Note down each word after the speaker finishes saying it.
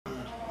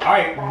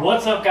Alright,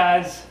 what's up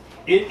guys?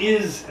 It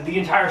is the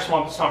entire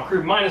Swamp and Stomp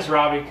crew, minus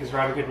Robbie, because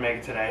Robbie couldn't make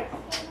it today.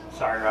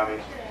 Sorry,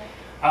 Robbie.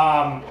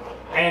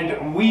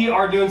 And we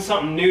are doing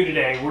something new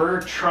today.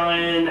 We're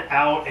trying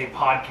out a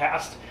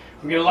podcast.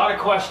 We get a lot of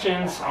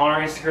questions on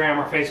our Instagram,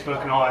 our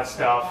Facebook, and all that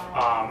stuff.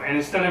 And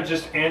instead of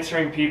just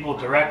answering people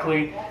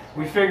directly,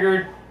 we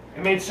figured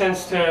it made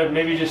sense to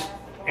maybe just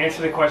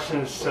answer the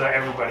questions so that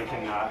everybody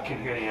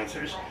can hear the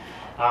answers.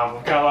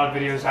 We've got a lot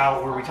of videos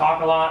out where we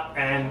talk a lot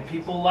and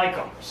people like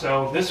them.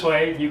 So this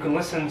way you can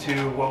listen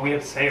to what we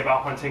have to say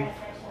about hunting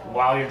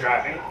while you're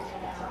driving.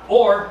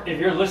 Or if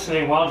you're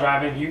listening while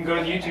driving, you can go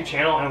to the YouTube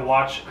channel and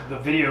watch the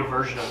video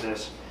version of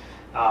this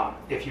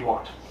if you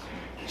want.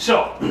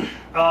 So,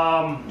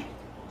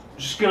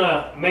 just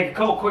gonna make a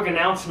couple quick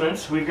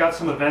announcements. We've got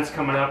some events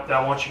coming up that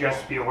I want you guys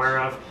to be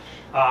aware of.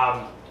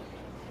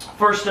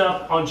 First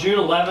up, on June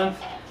 11th,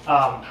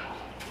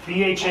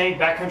 BHA,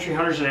 Backcountry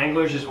Hunters and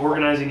Anglers, is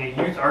organizing a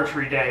youth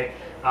archery day.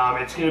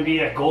 It's going to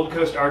be at Gold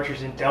Coast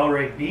Archers in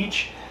Delray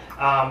Beach.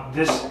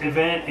 This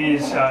event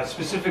is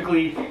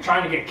specifically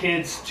trying to get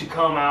kids to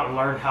come out and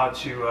learn how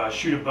to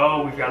shoot a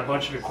bow. We've got a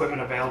bunch of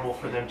equipment available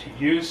for them to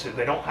use, so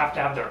they don't have to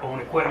have their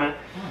own equipment.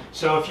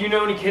 So if you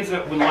know any kids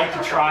that would like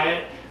to try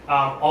it,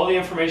 all the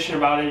information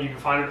about it, you can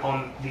find it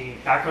on the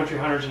Backcountry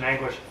Hunters and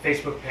Anglers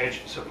Facebook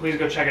page. So please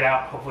go check it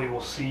out. Hopefully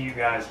we'll see you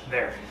guys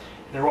there.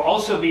 There will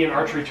also be an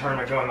archery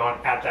tournament going on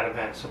at that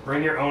event, so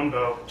bring your own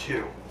bow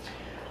too.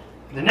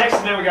 The next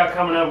event we got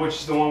coming up, which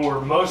is the one we're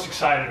most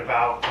excited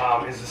about,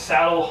 is the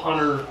Saddle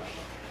Hunter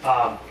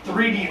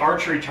 3D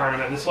Archery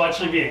Tournament. This will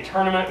actually be a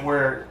tournament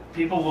where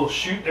people will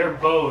shoot their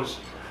bows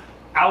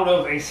out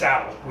of a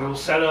saddle. We will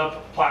set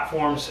up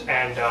platforms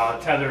and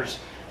tethers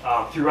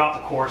throughout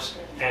the course,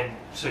 and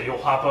so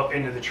you'll hop up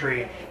into the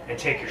tree and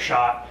take your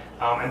shot.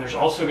 And there's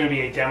also going to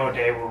be a demo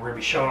day where we're going to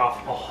be showing off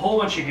a whole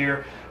bunch of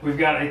gear. We've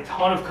got a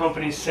ton of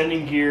companies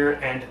sending gear,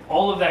 and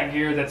all of that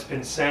gear that's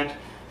been sent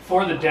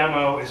for the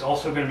demo is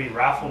also going to be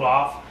raffled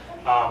off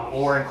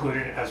or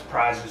included as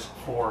prizes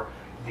for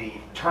the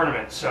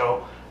tournament.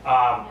 So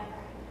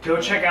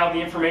go check out the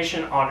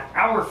information on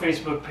our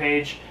Facebook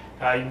page. You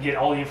can get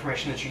all the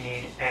information that you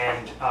need,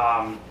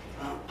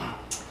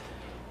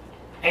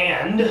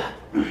 and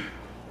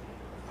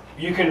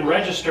you can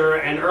register,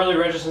 and early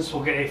registrants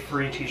will get a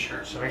free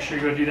t-shirt, so make sure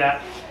you go do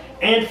that.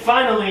 And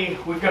finally,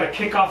 we've got a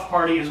kickoff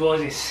party as well as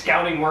a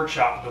scouting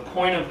workshop. The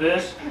point of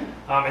this,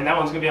 and that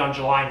one's going to be on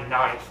July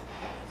 9th.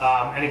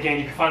 And again,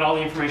 you can find all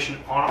the information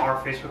on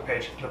our Facebook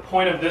page. The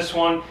point of this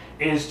one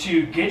is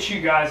to get you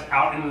guys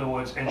out into the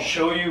woods and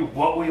show you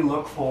what we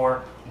look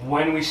for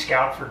when we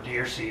scout for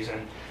deer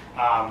season.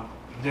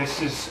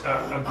 This is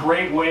a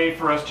great way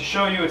for us to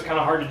show you. It's kind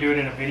of hard to do it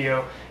in a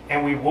video,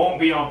 and we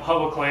won't be on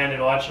public land.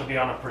 It'll actually be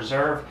on a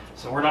preserve,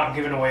 so we're not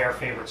giving away our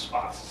favorite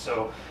spots.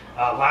 So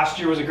last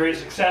year was a great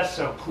success,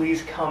 so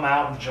please come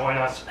out and join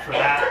us for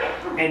that.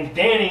 And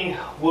Danny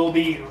will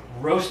be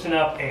roasting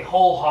up a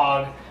whole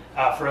hog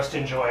for us to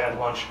enjoy at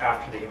lunch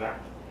after the event.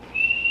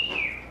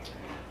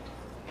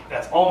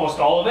 That's almost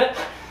all of it.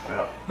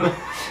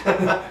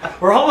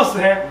 We're almost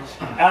there.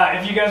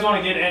 If you guys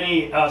want to get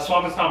any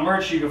Swamp and Stomp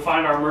merch, you can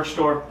find our merch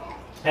store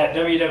at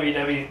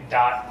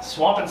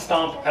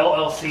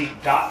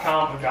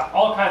www.swampandstompllc.com. We've got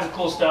all kinds of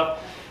cool stuff.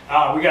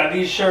 We got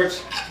these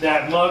shirts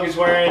that Mug is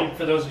wearing.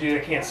 For those of you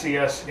that can't see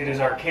us, it is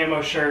our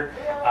camo shirt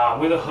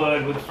with a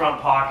hood, with a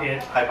front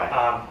pocket.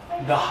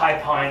 The High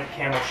Pine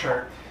camo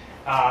shirt.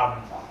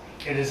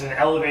 It is an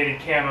elevated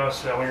camo,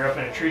 so that when you're up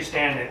in a tree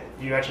stand,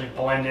 you actually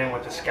blend in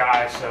with the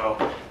sky, so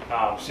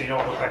you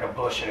don't look like a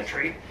bush in a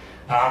tree.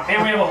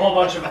 And we have a whole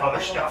bunch of other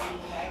stuff.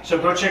 So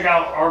go check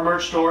out our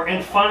merch store.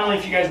 And finally,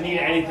 if you guys need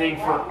anything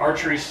for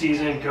archery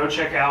season, go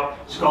check out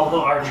Skull Hill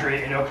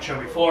Archery in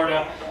Okeechobee,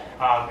 Florida.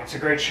 It's a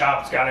great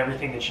shop. It's got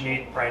everything that you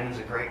need. Brandon's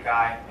a great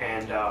guy,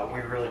 and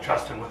we really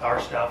trust him with our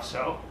stuff,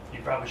 so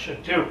you probably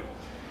should too.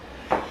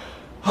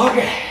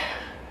 Okay,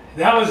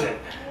 that was it.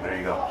 There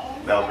you go.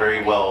 That was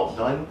very well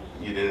done.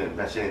 You didn't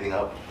mess anything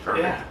up.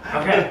 Perfect. Yeah.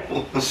 Okay.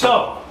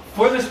 So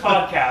for this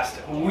podcast,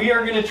 we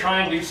are going to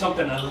try and do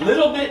something a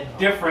little bit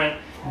different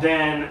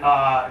than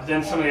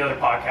some of the other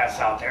podcasts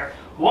out there.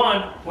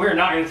 One, we're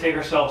not going to take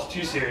ourselves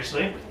too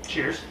seriously.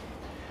 Cheers.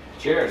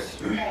 Cheers.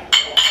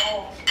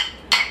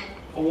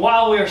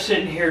 While we are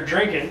sitting here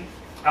drinking,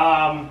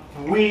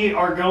 we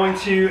are going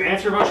to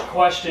answer a bunch of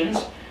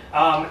questions,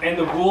 and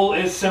the rule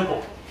is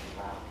simple.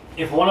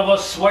 If one of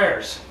us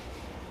swears,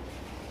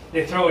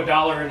 they throw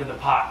 $1 into the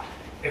pot.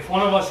 If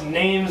one of us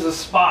names a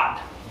spot,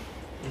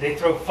 they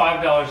throw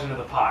 $5 into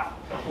the pot.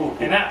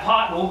 And that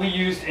pot will be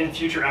used in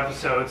future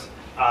episodes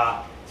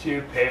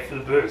to pay for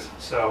the booze.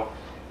 So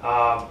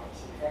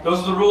those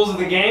are the rules of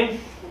the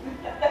game.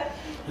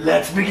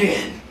 Let's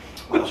begin.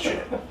 Well,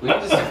 shit.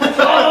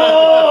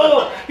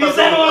 Oh! He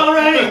said it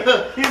already!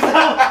 He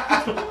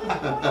said it.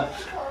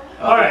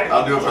 All right.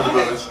 I'll do it for the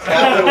booze.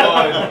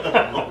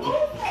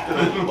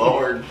 Good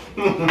Lord.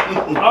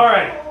 All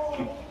right.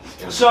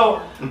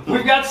 So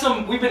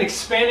we've been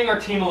expanding our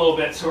team a little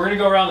bit. So we're gonna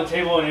go around the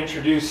table and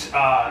introduce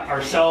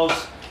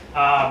ourselves,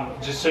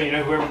 just so you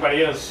know who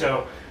everybody is.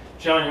 So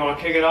John, you want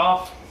to kick it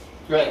off?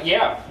 Right,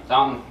 yeah.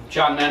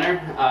 John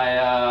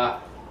Menner.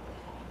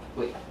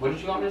 Wait, what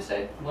did you want me to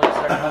say? What I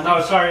started hunting?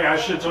 No, sorry, I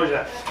should have told you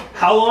that.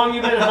 How long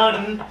you been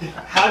hunting?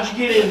 How'd you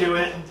get into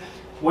it?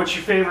 What's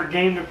your favorite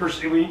game to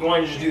pursue? Why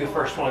don't you just do the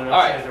first one and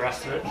then say the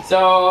rest of it?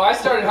 So I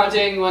started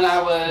hunting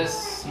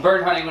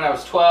bird hunting when I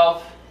was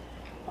 12.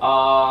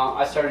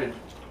 I started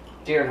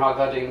deer and hog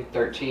hunting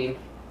 13.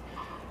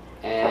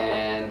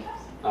 And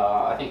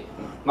I think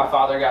my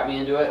father got me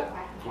into it.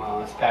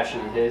 It's a passion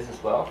of his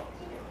as well.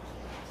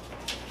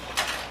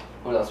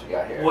 What else we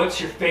got here? What's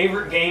your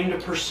favorite game to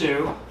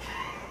pursue?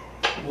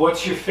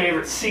 What's your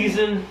favorite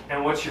season?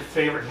 And what's your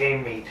favorite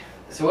game meat?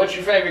 So what's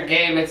your favorite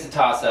game? It's a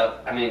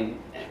toss-up. I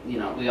mean, you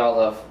know, we all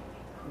love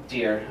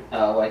deer,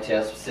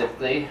 whitetail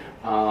specifically.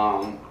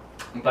 But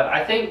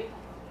I think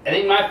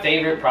my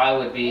favorite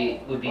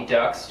probably would be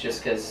ducks,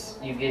 just because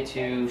you get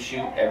to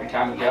shoot every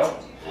time you go,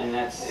 and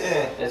that's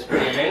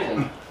pretty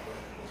amazing.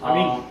 I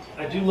mean,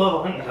 I do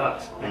love hunting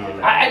ducks.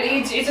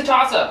 It's a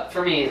toss-up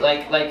for me.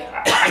 Like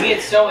I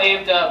get so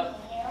amped up.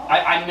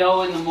 I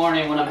know in the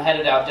morning when I'm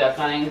headed out duck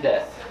hunting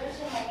that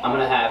I'm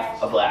gonna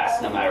have a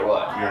blast no matter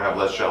what. You're gonna have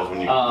less shells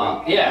when you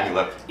yeah. when you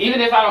left. Even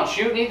if I don't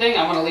shoot anything,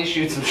 I'm gonna at least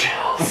shoot some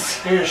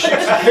shells. You're gonna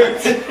shoot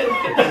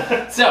some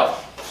coots. So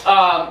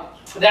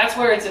that's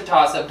where it's a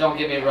toss-up. Don't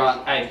get me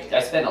wrong.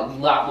 I spend a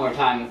lot more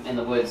time in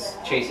the woods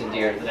chasing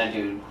deer than I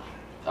do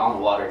on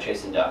the water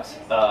chasing ducks.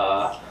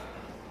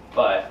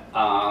 But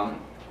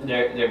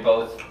they're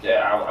both.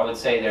 I would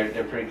say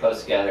they're pretty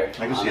close together.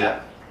 I can see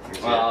that.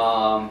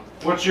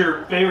 What's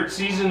your favorite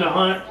season to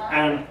hunt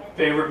and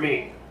favorite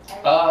meat?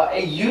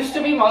 It used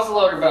to be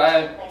muzzleloader, but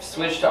I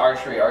switched to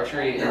archery.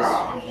 Archery is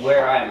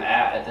where I'm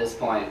at this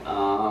point.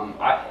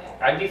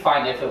 I'd be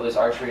fine if it was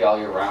archery all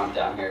year round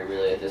down here,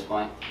 really, at this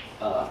point.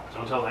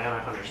 Don't tell the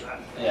anti-hunters that.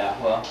 Yeah,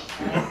 well,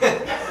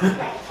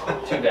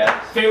 too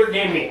bad. Favorite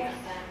game meat?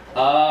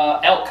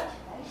 Elk.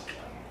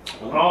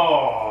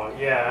 Oh,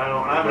 yeah,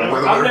 I've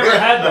never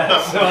had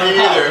that, so Me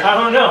either. I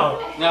don't know.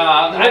 No,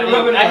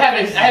 I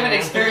haven't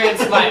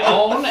experienced my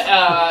own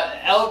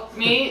elk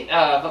meat,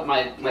 but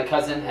my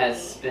cousin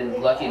has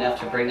been lucky enough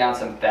to bring down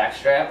some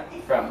backstrap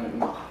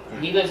from.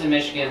 He lives in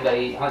Michigan, but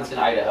he hunts in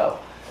Idaho.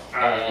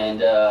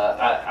 And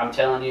I'm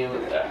telling you,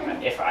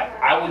 if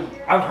I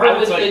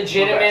would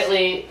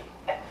legitimately,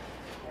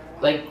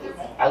 like,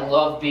 I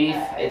love beef.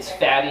 It's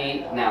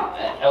fatty. Now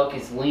elk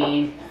is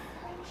lean.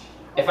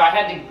 If I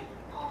had to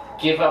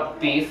give up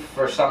beef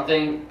for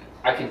something,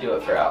 I could do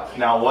it for elk.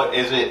 Now, what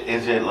is it?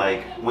 Is it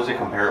like? What's it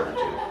comparable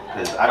to?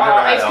 Because I've never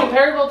had it's elk.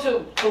 comparable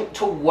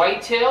to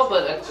whitetail,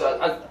 but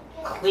a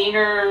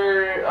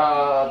cleaner.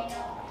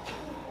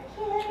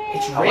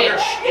 It's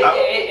rich.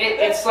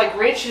 It's like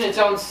rich in its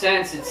own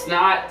sense. It's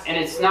not.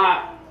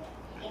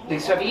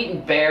 Like, so I've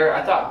eaten bear.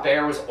 I thought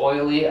bear was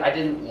oily. I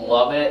didn't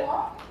love it,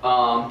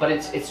 but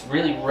it's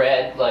really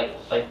red,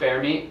 like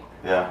bear meat.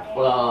 Yeah.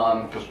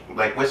 Because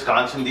like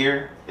Wisconsin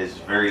deer is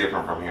very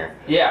different from here.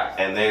 Yeah.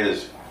 And it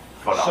is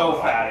phenomenal.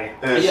 So fatty.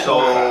 It is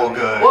so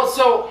good.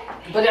 Well,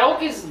 but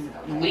elk is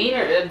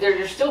leaner.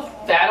 There's still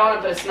fat on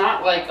it, but it's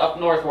not like up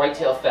north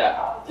whitetail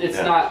fat. It's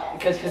not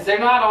because they're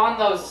not on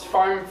those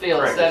farm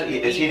fields. Correct. That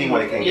it's eating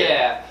what it can get.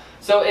 Yeah.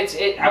 So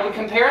I would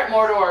compare it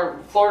more to our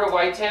Florida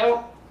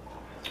whitetail,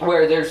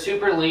 where they're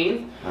super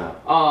lean.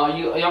 Yeah.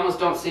 You almost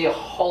don't see a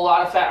whole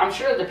lot of fat. I'm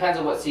sure it depends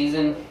on what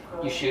season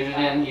you shoot it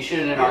in. You shoot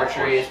it in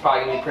archery, it's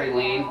probably gonna be pretty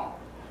lean.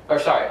 Or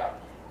sorry.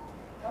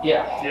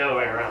 Yeah. The other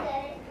way around.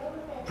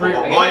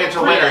 Going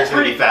into winter, it's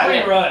gonna be fat.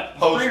 Pre-rut.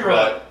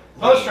 Post-rut.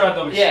 Post-rut,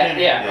 they'll be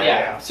skinny.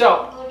 Yeah.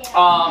 So,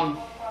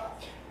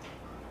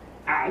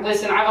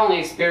 listen, I've only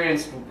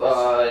experienced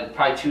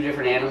probably 2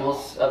 different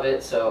animals of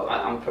it, so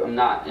I'm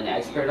not an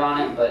expert on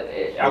it, but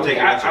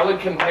I would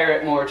compare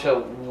it more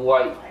to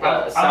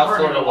South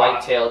Florida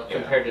whitetail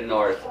compared to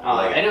North.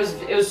 And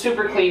it was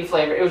super clean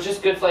flavor. It was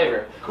just good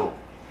flavor. Cool.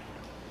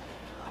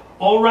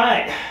 All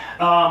right.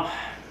 I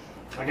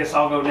guess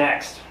I'll go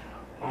next.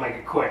 I'll make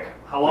it quick.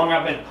 How long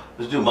I've been?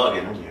 Let's do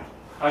mugging, don't you?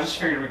 I just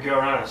figured we'd go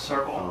around in a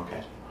circle. Oh,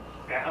 okay.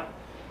 Yeah.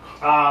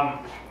 How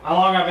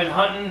long I've been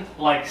hunting?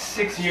 Like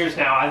 6 years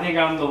now. I think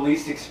I'm the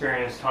least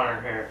experienced hunter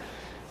here.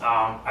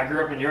 I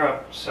grew up in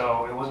Europe,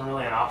 so it wasn't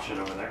really an option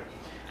over there.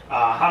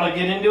 How to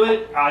get into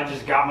it? I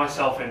just got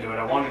myself into it.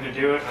 I wanted to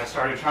do it, and I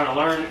started trying to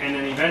learn, and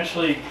then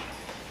eventually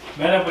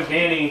met up with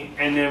Danny,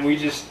 and then we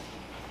just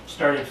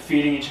started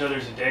feeding each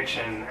other's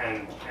addiction,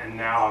 and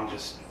now I'm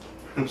just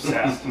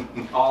obsessed.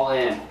 All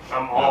in.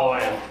 I'm all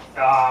in.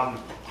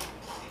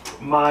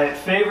 My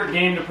favorite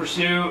game to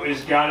pursue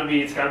it's gotta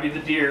be the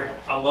deer.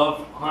 I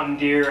love hunting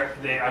deer.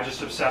 I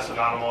just obsess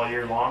about them all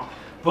year long.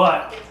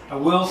 But I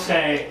will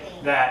say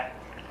that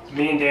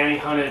me and Danny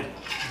hunted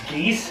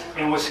geese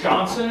in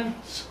Wisconsin,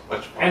 So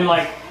much fun. and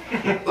like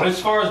as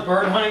far as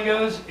bird hunting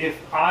goes, if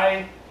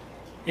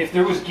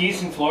there was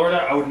geese in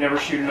Florida, I would never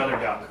shoot another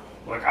duck.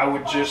 Like I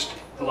would just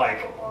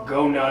like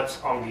go nuts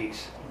on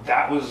geese.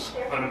 That was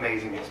an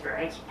amazing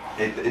experience.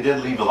 It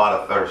did leave a lot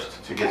of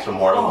thirst to get some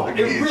more of the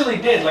It geese. really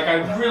did. Like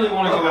I really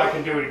want to go back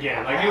and do it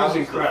again. Like it was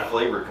incredible.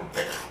 Flavor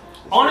compare.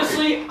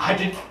 Honestly,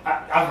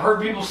 I've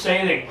heard people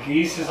say that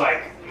geese is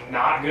like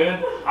not good.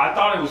 I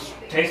thought it was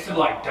tasted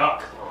like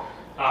duck.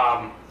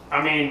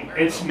 I mean,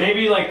 it's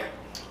maybe like,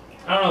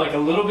 I don't know, like a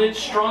little bit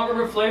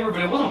stronger of flavor,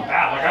 but it wasn't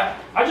bad.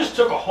 Like I just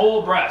took a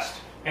whole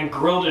breast and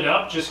grilled it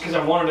up just because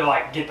I wanted to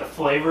like get the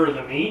flavor of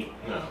the meat.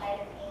 Yeah.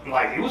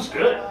 Like it was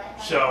good.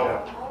 So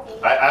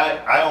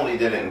I only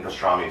did it in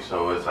pastrami,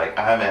 so it's like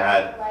I haven't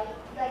had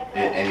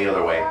it any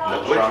other way.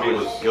 The pastrami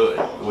was good.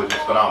 which is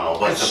phenomenal.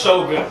 But it's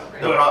so good.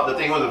 the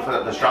thing with the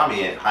pastrami,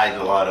 it hides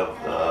a lot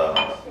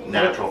of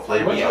natural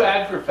flavor. What do you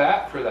add for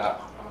fat for that?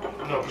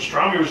 No,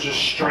 pastrami was just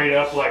straight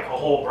up like a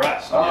whole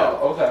breast.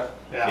 Oh, okay.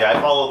 Yeah,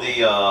 I follow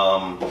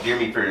the deer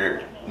meat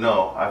for.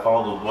 No, I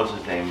follow the, what's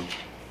his name?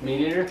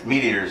 Meat eater?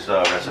 Meat Eater's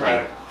recipe.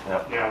 Right.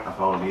 Yep. Yeah. I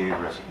follow Meat Eater's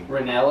recipe.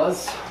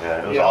 Ranella's.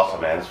 Yeah, it was Yeah.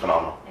 awesome, man. It's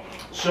phenomenal.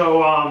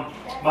 So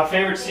my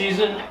favorite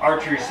season,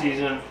 archery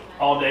season,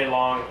 all day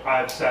long.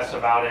 I obsess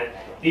about it.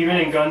 Even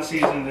in gun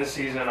season, this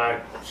season, I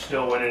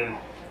still went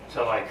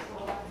into like.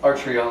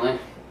 Archery only.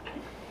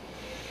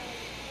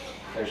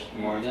 There's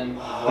more than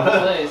one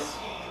place.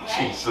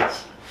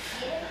 Jesus.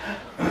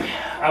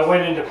 I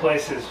went into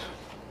places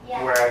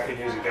where I could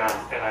use a gun,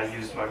 and I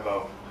used my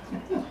bow.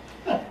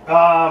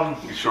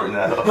 You shorten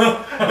that up.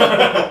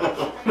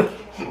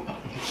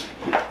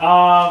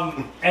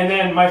 And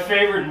then my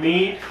favorite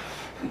meat.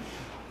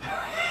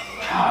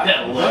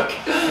 That look.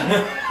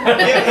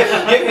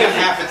 Give him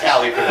half a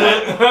tally for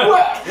that.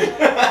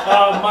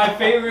 My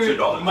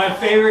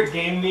favorite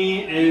game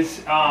meat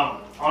is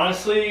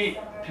honestly,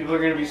 people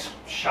are gonna be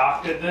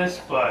shocked at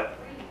this, but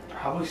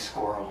probably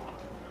squirrel.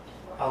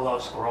 I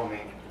love squirrel meat.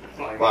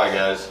 Like, Bye,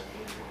 guys.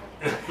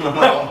 but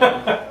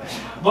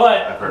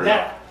I've heard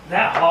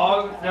that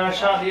hog that I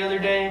shot the other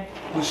day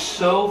was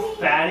so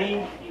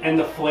fatty and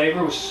the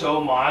flavor was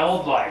so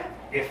mild. Like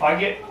if I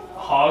get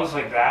hogs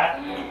like that,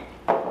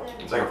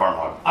 It's like a farm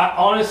hog. I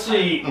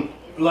honestly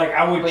like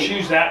I would Wait.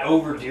 choose that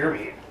over deer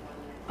meat.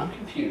 I'm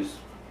confused.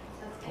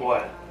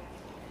 What?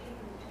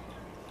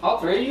 All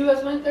three of you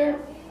guys went there?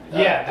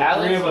 Yeah, the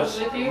Alex three of was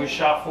us. with you? We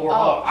shot 4 Oh,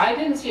 hogs. I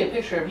didn't see a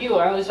picture of you.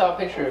 I only saw a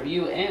picture of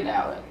you and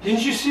Alex.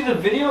 Didn't you see the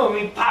video of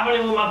me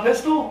popping it with my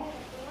pistol?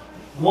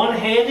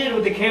 One-handed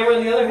with the camera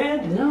in the other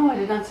hand? No, I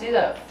did not see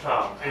that.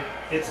 Oh,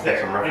 it's Got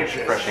there. some It exists.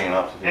 refreshing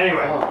up to do.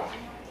 Anyway, Oh,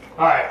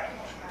 all right.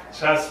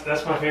 So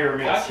that's my favorite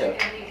meat. gotcha.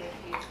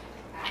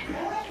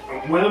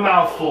 With a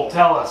mouthful,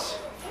 tell us.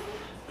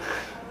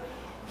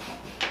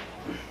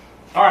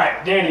 All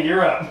right, Danny,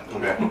 you're up.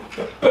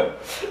 Okay.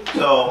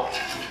 So,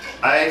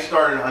 I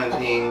started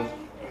hunting.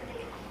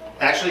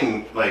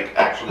 Actually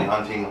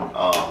hunting. Ooh,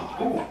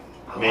 I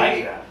like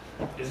Maybe that.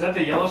 Is that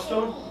the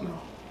Yellowstone?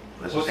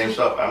 it's the What's same this?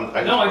 stuff.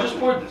 No, I just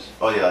poured this.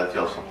 Oh yeah, that's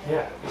Yellowstone.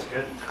 Yeah, it's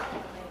good.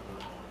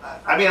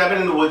 I mean, I've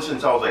been in the woods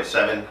since I was like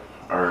 7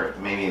 or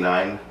maybe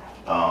 9.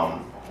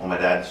 When my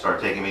dad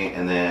started taking me,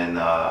 and then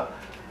I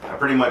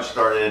pretty much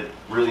started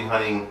really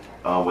hunting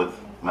with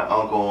my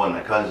uncle and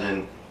my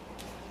cousin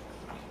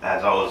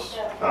as I was,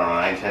 I don't know,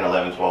 9, 10,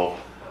 11, 12,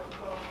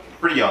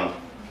 pretty young.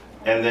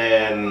 And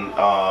then,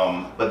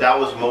 but that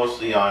was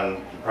mostly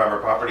on private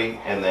property,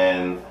 and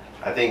then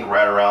I think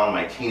right around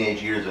my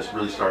teenage years, I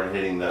really started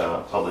hitting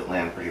the public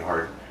land pretty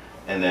hard.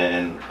 And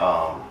then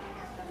I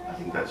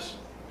think that's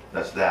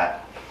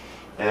that.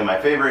 And then my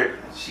favorite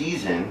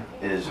season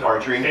is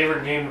archery.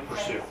 Favorite game to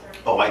pursue.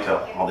 Oh,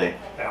 whitetail all day.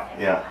 Yeah.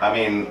 Yeah, I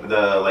mean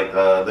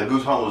the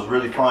goose hunt was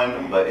really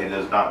fun, but it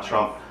does not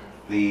trump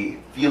the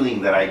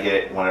feeling that I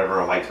get whenever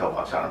a whitetail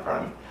walks out in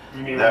front of me.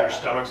 You mean That- when your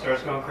stomach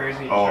starts going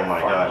crazy? You Oh start my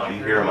farting gosh, like you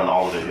you're hear him on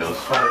all the videos.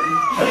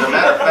 farting. As a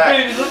matter of Hey,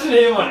 fact, just listen to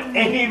him on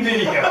any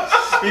video.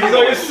 He's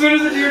like, as soon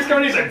as the deer's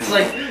coming, he's like, It's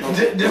like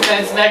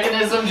defense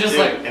mechanism, just dude,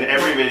 like. in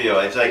every video,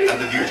 it's like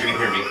the deer's gonna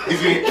hear me.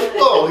 He's gonna,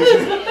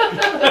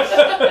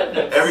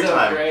 every so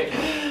time. Great.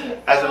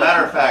 As a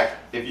matter of fact,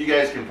 if you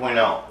guys can point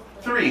out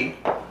 3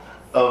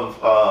 of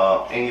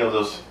any of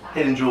those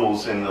hidden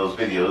jewels in those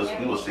videos,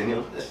 we will send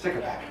you a sticker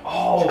pack.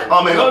 oh,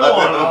 Comment good on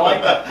one. that. I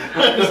like that.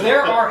 Because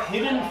there are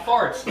hidden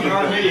farts in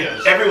our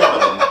videos. Every one of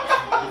them.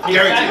 In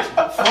Guaranteed.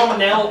 fact, from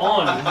now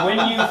on, when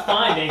you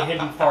find a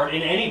hidden fart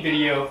in any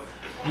video,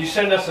 you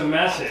send us a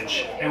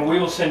message, and we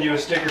will send you a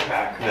sticker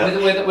pack. Yeah. With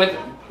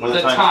With the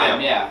a time,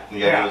 timestamp. yeah. You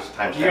gotta give us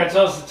a You gotta timestamp.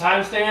 tell us the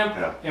timestamp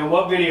Yeah. and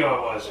what video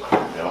it was.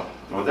 Yeah.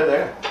 Well, they're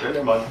there. They're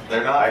there, bud.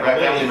 They're not. I got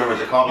family members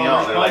that call me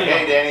out. They're like,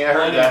 "Hey, Danny, I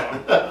heard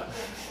that."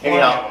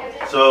 Anyhow,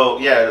 so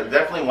yeah,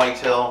 definitely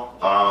whitetail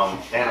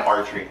and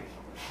archery.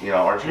 You know,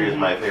 archery is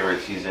my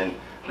favorite season.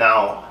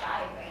 Now,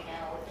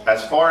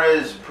 as far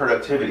as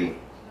productivity,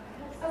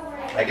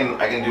 I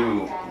can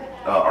do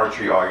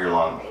archery all year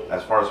long.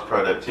 As far as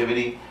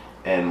productivity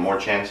and more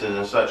chances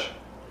and such,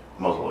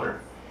 muzzleloader.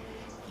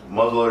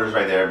 Muzzleloader's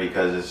right there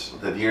because it's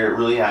the deer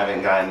really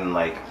haven't gotten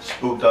like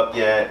spooked up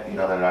yet. You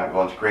know, they're not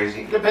going too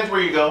crazy. It depends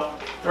where you go.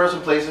 There are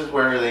some places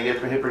where they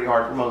get hit pretty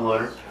hard for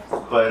muzzleloader,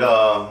 but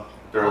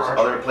there's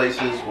other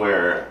places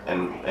where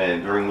and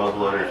during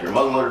muzzleloader, if your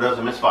muzzleloader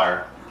doesn't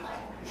misfire,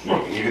 you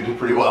can do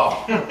pretty well.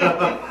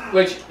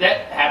 Which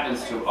that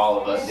happens to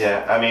all of us.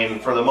 Yeah, I mean,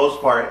 for the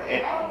most part,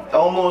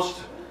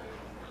 almost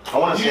I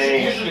want to You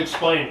say, should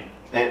explain.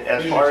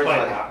 as You should far as explain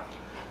like, that.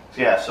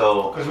 yeah,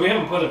 so Because we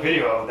haven't put a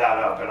video of that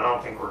up, and I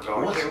don't think we're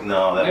going to.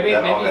 no, that, Maybe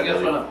that maybe all you got guys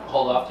deleted. want to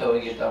hold off till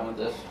we get done with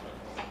this.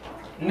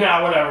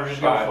 Nah, whatever.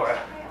 Just go Alright. for it.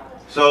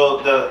 So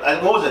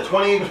what was it?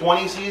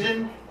 2020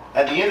 season?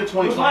 At the end of It was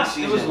 2020 last.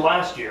 season. It was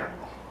last year,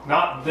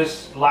 not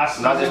this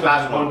last. Not season, this but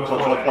past the one, before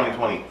that.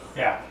 2020.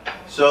 Yeah.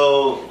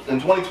 So in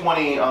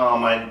 2020,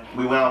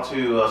 we went out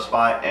to a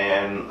spot,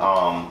 and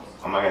I'm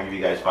not gonna give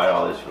you guys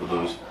 $5 for the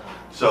booze.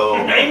 So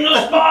Name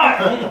the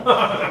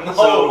spot.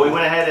 so we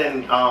went ahead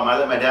and I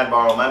let my dad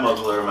borrow my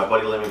muzzleloader. My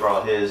buddy let me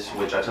borrow his,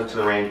 which I took to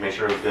the range, made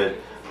sure it was good.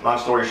 Long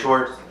story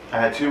short, I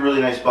had two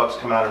really nice bucks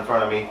come out in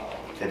front of me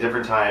at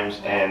different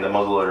times, and the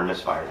muzzleloader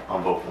misfired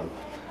on both of them.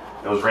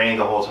 It was raining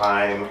the whole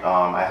time.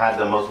 I had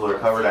the muzzleloader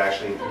covered. I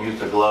actually used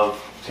the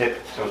glove tip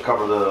to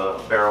cover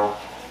the barrel,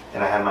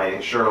 and I had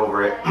my shirt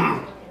over it,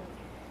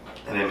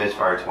 and it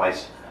misfired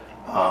twice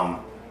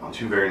on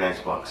two very nice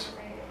bucks.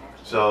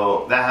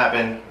 So that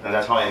happened, and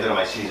that's how I ended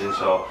my season.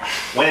 So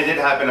when it did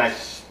happen, I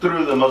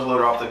threw the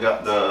muzzleloader off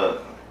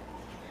the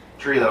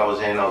tree that I was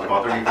in. I was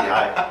about 30 feet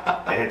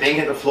high. And the thing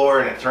hit the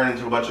floor, and it turned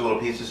into a bunch of little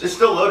pieces. It's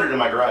still loaded in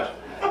my garage.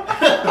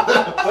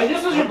 Wait,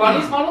 this was your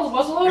buddy's muzzle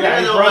loader? Yeah.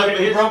 He I know, broke but it.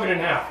 He it's- broke it in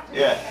half.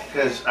 Yeah,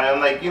 because I'm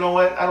like, you know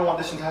what? I don't want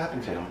this to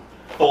happen to him.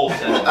 Full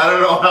send. I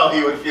don't know how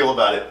he would feel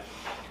about it.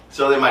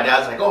 So then my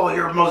dad's like, oh,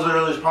 your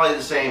muzzleloader is probably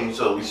the same.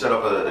 So we set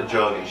up a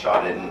jug and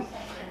shot it. And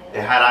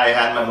had I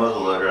had my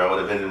muzzleloader, I would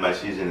have ended my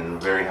season in a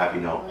very happy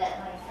note.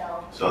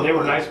 So They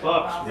were nice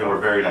bucks. They were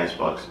very nice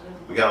bucks.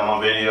 We got them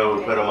on video.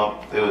 We put them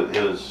up.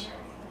 It was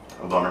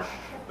a bummer.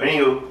 But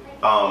anywho,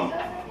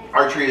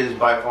 archery is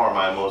by far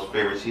my most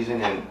favorite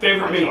season. And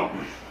Favorite meat?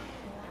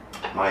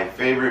 My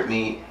favorite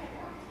meat,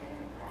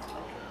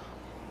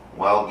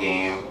 wild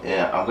game.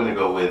 Yeah, I'm gonna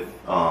go with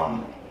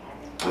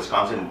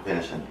Wisconsin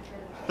venison.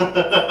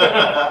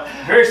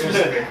 Very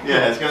specific.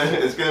 Yeah,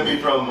 it's gonna be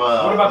from.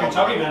 What about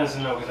Kentucky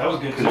venison though? Because that was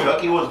good too.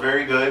 Kentucky was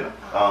very good,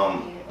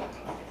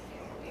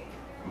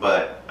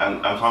 but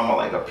I'm talking about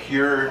like a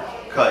pure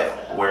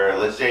cut where,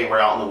 let's say we're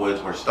out in the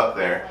woods, we're stuck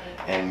there,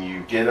 and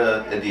you get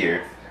a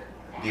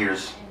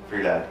deers for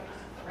your dad,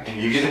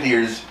 and you get a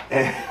deers,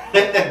 and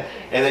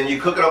then you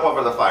cook it up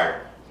over the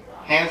fire.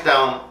 Hands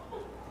down,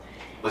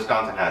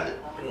 Wisconsin has it,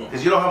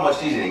 because you don't have much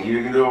seasoning.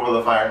 You can do it over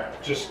the fire.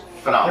 Just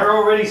Phenomenal. they're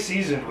already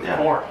seasoned with Yeah,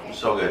 corn.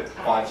 so good.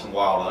 Find some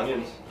wild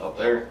onions up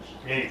there.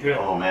 Yeah, you could.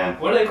 Oh man,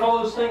 What do they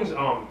call those things?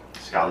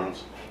 scallions.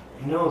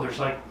 No, there's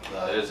like,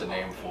 There's a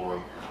name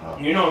for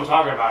them. you know what I'm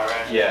talking about,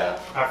 right? Yeah.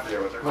 I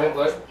forget what they're Wait,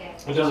 called. what?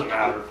 It doesn't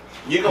matter.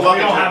 You can We walk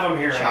don't into have them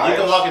here. you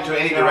can walk into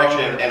any No. direction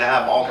and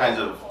have all kinds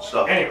of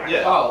stuff. Anyway,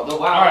 Yeah. Oh, the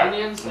wild Alright.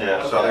 onions?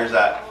 Yeah, so Okay. there's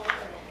that.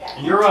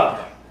 you're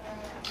up.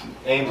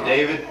 Name's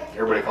David.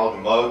 Everybody calls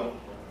me Mug.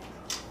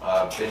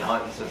 I've been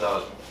hunting since I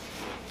was,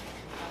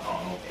 I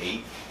don't know,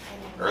 8.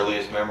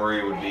 Earliest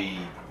memory would be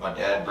my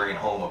dad bringing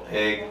home a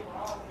pig,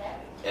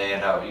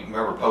 and you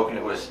remember poking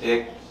it with a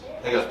stick.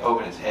 I think I was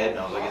poking its head, and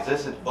I was like, "Is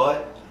this its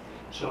butt?"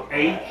 So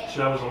 8.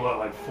 So that was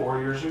like 4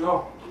 years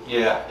ago.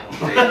 Yeah.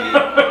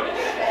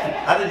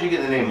 How did you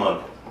get the name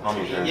Mug? Tell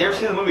me, sir. You ever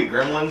seen the movie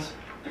Gremlins?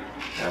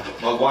 Yeah.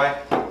 Mogwai,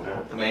 Yeah.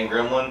 the main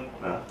gremlin,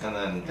 Yeah. and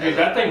then Dude,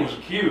 that thing was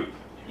cute.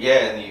 yeah,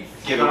 and you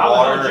give it How the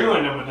hell water. did you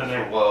end up with the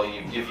name? Well,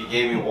 if you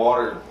gave me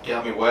water,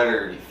 got me wet,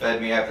 or you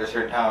fed me after a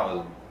certain time, I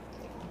was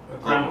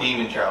a little Gremlin.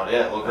 demon child.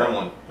 Yeah, little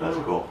gremlin. That's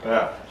cool.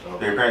 Yeah. So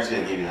your parents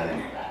didn't give you that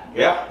name.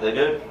 Yeah, they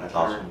did. That's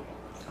awesome.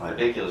 I like it.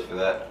 Ridiculous for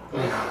that.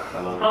 I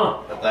love it. Huh.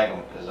 I thank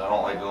them because I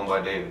don't like going by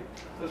David.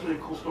 That's a really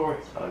cool story.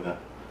 I like that.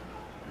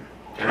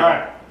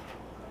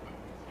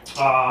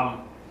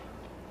 Alright.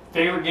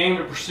 Favorite game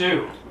to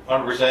pursue?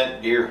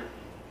 100% deer.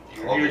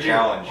 Love Deer, the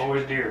challenge.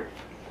 Always deer.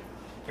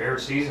 Favorite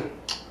season?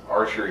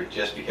 Archery,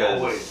 just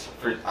because Always.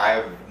 I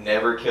have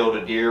never killed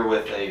a deer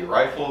with a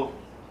rifle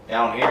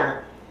down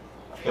here.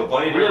 I've killed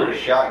plenty of deer with a Really?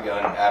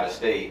 shotgun out of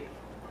state.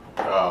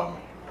 But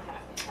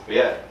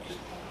yeah, just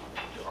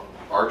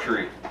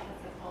archery.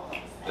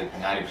 Like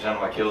 90%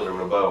 of my kills are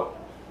with a bow.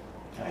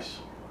 Nice.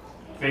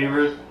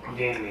 Favorite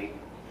game meat?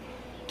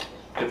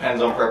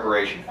 Depends on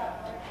preparation.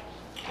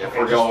 If Okay,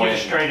 we're just going give a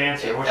straight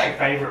answer. What's I- your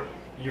favorite?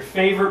 Your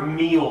favorite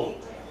meal?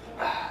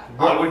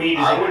 What we need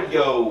is I would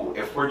go,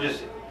 if we're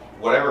just,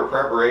 whatever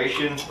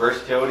preparation,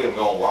 versatility, I'm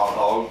going wild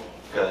hog,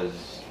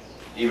 because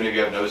even if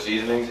you have no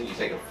seasonings, and you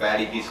take a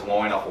fatty piece of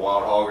loin off a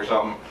wild hog or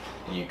something,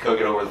 and you cook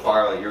it over the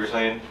fire like you were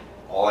saying,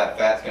 all that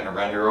fat's going to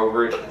render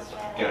over it. It's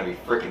going to be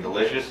freaking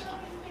delicious.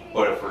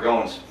 But if we're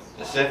going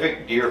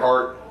specific, deer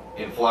heart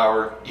in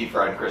flour, deep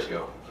fried in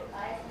Crisco.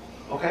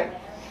 Okay.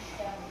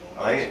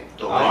 I like it.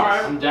 All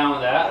right. I'm down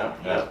with that.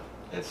 Yeah.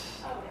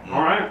 It's,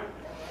 All right.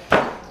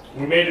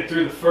 We made it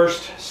through the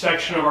first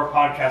section of our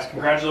podcast.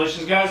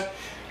 Congratulations, guys.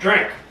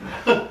 Drink.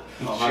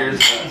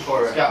 Cheers.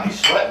 For It's got me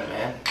sweating,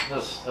 man. That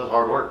was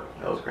hard work.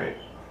 That was great.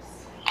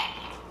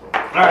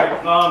 All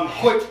right.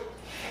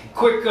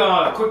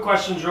 Quick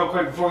questions, real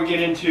quick, before we get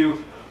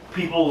into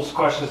people's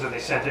questions that they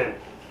sent in.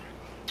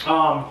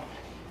 I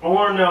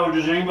want to know: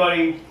 does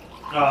anybody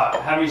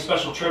have any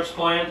special trips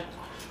planned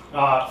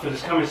for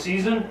this coming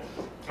season?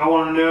 I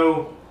want to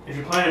know if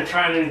you're planning on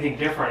trying anything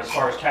different as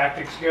far as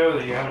tactics go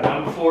that you haven't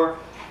done before,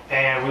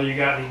 and whether you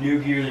got any new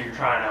gear that you're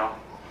trying out.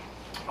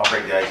 I'll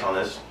break the ice on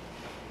this.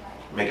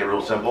 Make it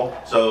real simple.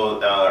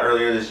 So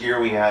earlier this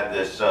year, we had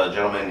this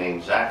gentleman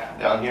named Zach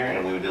down here,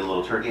 and we did a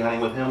little turkey hunting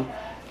with him.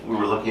 We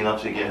were lucky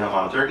enough to get him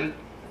on a turkey.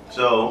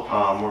 So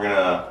we're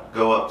gonna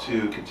go up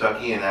to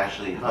Kentucky and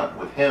actually hunt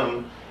with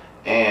him.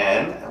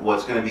 And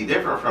what's gonna be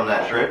different from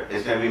that trip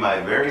is gonna be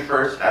my very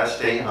first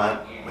out-of-state hunt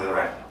with a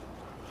rifle.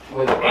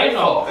 With a And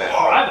all rifle.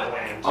 private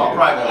land. On too.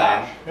 private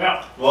land.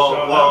 Yeah. Well,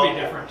 so well, that'll be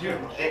different too.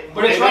 It-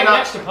 But it's it may right not-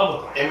 next to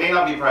public land. It may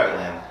not be private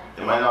land.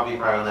 It might not be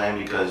private land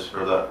because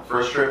for the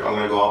first trip, I'm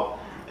gonna go up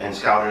and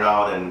scout it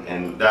out,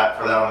 and that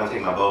for that I'm gonna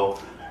take my bow.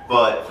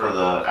 But for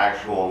the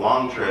actual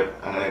long trip,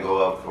 I'm gonna go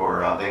up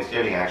for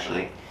Thanksgiving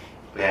actually,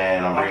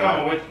 and I'm I'll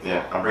come bringing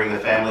with I'm bringing the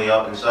family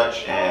up and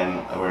such, and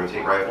we're gonna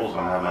take rifles. I'm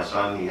gonna have my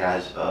son. He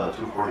has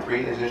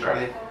 243 that he's gonna try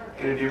to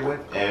get a deer with,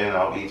 and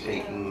I'll be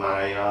taking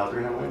my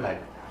 300 Win Mag.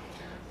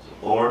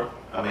 Or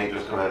I may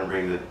just go ahead and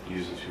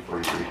use the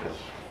 243 because.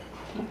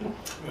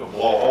 You'll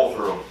blow a hole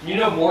through 'em. You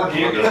know more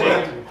deer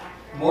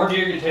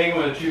get taken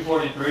with a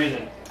 243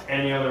 than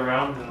any other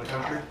round in the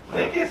country. I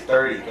think it's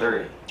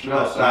 30-30.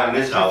 No, It's not in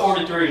this house.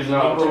 243 is the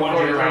No, number one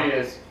deer 243 round.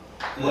 is.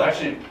 Well,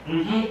 actually,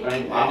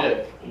 Mm-hmm. I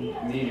did.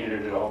 Me neither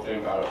did the whole thing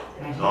about it.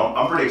 So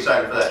I'm pretty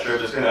excited for that trip.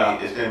 It's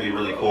gonna be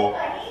really cool.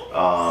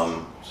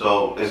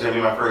 So it's gonna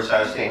be my first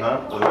out-of-state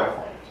hunt with a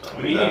rifle. So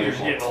Meat that'll be Eater's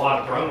cool. getting a lot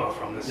of promo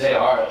from this. They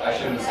are. I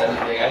shouldn't have said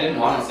anything. I didn't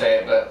want to say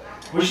it, but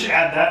We should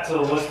add that to the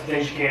list of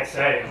things you can't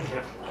say.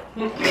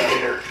 You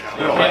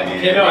don't like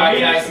Meat Eater. No, I Meat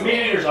can't.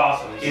 Eater's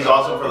awesome. He's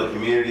awesome for the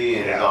community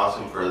and he's Yeah.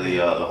 awesome for the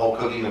whole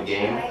cooking of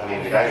game. I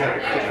mean, the guy's got a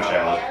cooking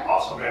channel. It's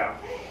awesome. Yeah.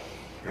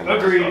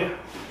 Agreed.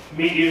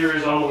 Meat Eater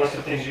is on the list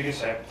of things you can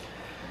say.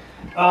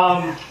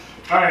 All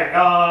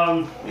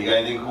right. You got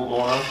anything cool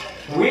going on?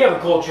 We have a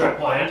cool trip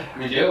planned.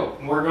 we do.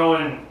 We're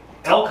going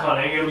elk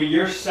hunting. It'll be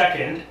your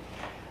second,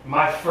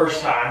 my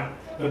first time.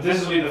 But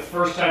this will be the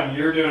first time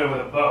you're doing it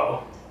with a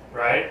bow,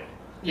 right?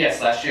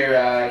 Yes, last year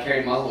I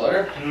carried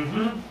muzzleloader.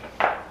 Mm-hmm.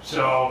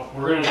 So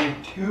we're gonna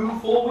do 2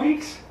 full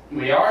weeks.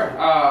 We are.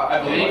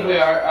 I believe we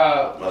are.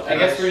 I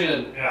guess we're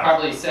gonna Yeah.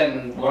 probably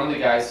send one of the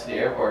guys to the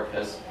airport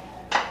because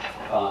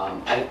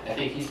I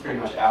think he's pretty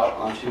much out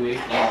on 2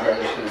 weeks. My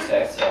brother's gonna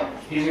stay. So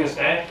He's gonna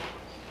stay.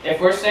 if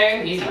we're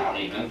staying, he's not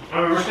leaving.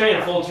 I mean, we're staying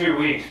a full 2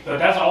 weeks, but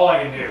that's all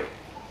I can do.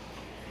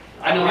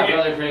 I know my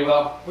brother pretty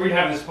well. We can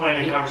have this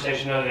planning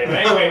conversation another day. But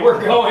anyway,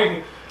 we're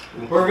going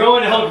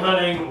elk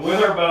hunting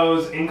with our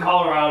bows in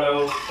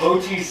Colorado.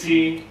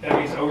 OTC, that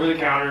means over the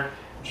counter,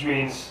 which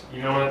means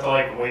you don't have to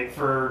like wait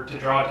to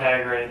draw a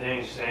tag or anything.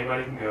 It's just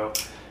anybody can go.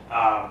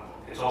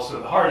 It's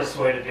also the hardest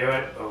way to do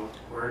it. But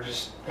we're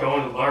just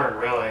going to learn,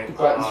 really.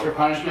 Buttons for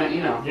punishment,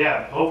 you know.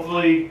 Yeah,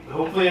 hopefully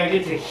I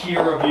get to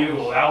hear a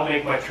bugle. That'll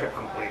make my trip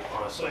complete,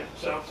 honestly.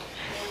 So,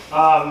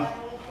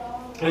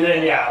 and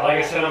then yeah, like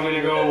I said, I'm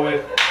gonna go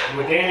with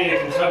Danny to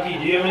Kentucky.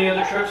 Do you have any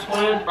other trips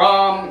planned?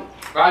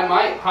 I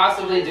might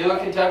possibly do a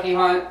Kentucky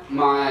hunt.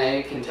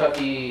 My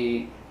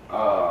Kentucky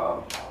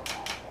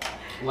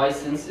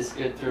license is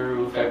good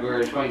through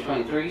February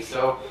 2023,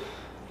 so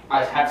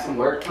I have some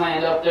work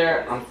planned up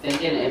there. I'm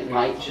thinking it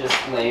might just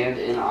land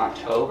in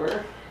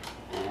October,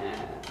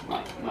 and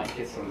might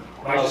get some.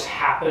 I just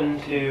happen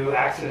to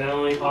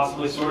accidentally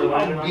possibly sort of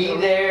land in I'll be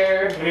October.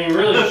 there. I mean,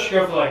 really, you should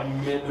go for like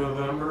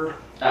mid-November.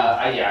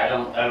 Yeah, I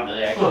don't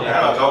really actually.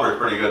 Yeah, October is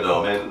pretty good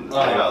though, man.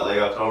 Oh. Late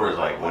October is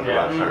like when the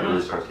Yeah. rut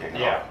really starts kicking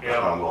Yeah, off. That's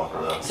yeah. what I'm going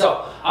for though.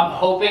 So I'm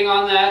hoping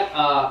on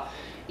that.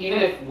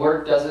 Even if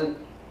work doesn't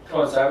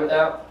coincide with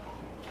that,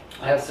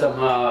 I have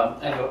some. I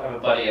have a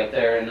buddy up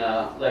there in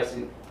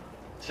Lexington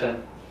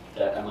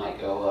that I might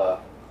go.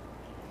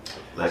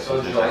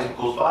 Lexington's got some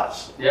cool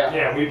spots. Yeah.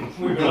 Yeah, we've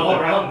been all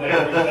around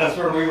there. That's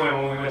where we went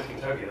when we went to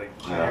Kentucky like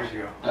 2 Yeah. years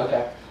ago.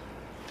 Okay.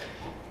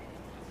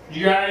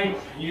 You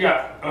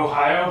got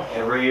Ohio?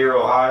 Every year,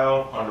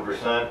 Ohio,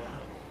 100%.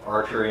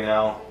 Archery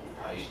now.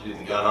 I used to do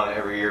the gun hunt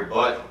every year,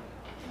 but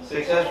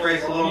success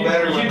rate's a little You,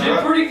 better. you when did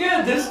the- pretty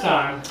good this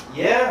time.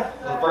 Yeah,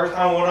 the first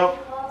time I went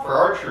up for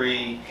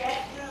archery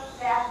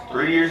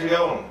 3 years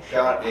ago and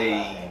shot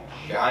a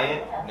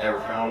giant, never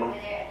found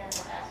him.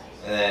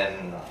 And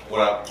then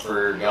went up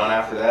for gun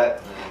after that,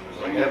 and it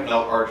was like, yeah, no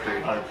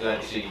archery,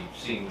 100%. You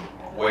see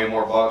way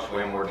more bucks,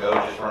 way more doe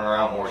just running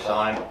around, more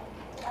sign.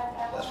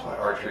 That's why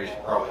archery is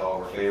probably all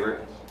of our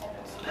favorite.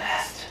 It's the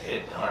best.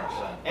 It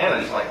 100%. And I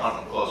just like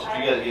hunting them close.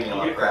 You guys give me a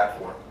lot of crap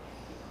for it.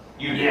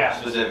 You do, Yeah.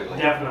 specifically.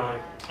 Definitely.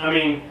 I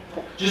mean,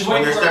 just When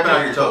wait you're for stepping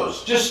on your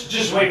toes.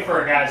 Just wait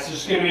for it, guys.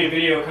 There's going to be a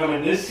video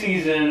coming this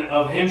season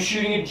of him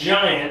shooting a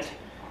giant,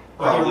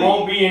 but Probably. there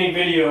won't be any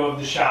video of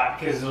the shot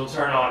because it'll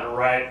turn on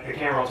right. The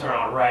camera will turn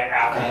on right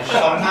after the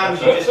shot.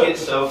 Sometimes you just get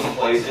so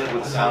complacent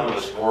with the sound of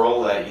a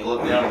squirrel that you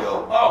look down and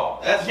go, oh,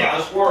 that's Yeah. not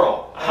a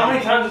squirrel. How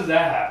many times has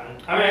that happened?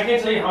 I mean, I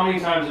can't tell you how many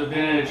times I've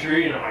been in a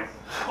tree and I'm like,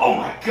 oh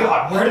my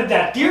God, where did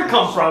that deer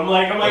come from?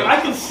 Like, I'm like, I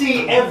can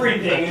see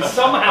everything, and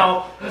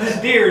somehow this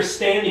deer is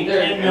standing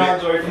 10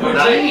 yards away from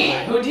me.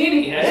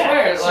 Houdini, I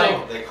swear.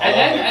 So- Like,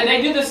 and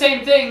they do the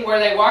same thing where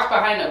they walk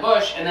behind a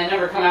bush and they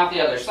never come out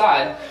the other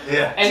side.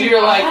 Yeah. And Dude,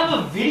 you're like, I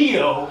have a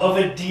video of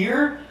a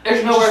deer.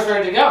 there's nowhere for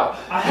it to go.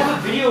 I have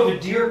a video of a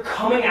deer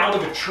coming out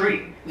of a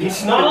tree.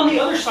 It's not on the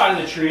other side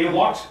of the tree. It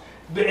walks,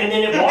 and then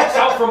it walks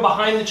out from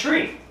behind the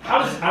tree. How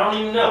does? I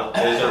don't even know.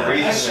 There's a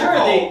reason I they're swear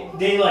called.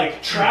 they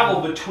like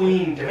travel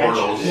between dimensions.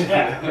 Portals.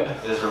 Yeah.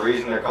 There's a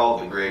reason they're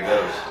called the Gray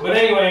Ghost. But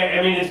anyway,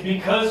 I mean, it's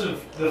because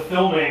of the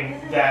filming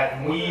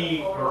that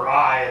we, or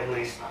I at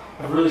least,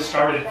 have really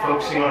started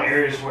focusing on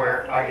areas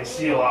where I can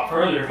see a lot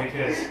further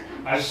because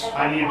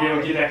I need to be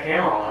able to get that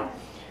camera on.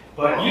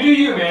 But you do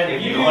you, man.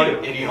 If You you do hunt,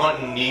 you. if you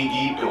hunt in knee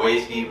deep to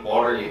waist deep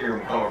water, you hear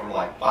them coming from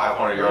like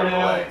 500 yards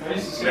away. I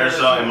used to say There's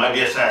that it might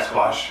be a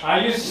Sasquatch.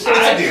 I used to say It's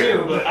a that deer.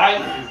 too, but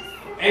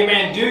hey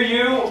man, do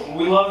you?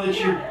 We love that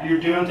you're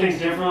doing things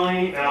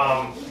differently.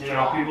 You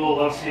know, people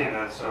love seeing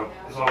that, so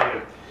it's all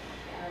good.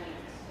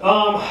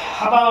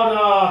 How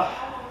about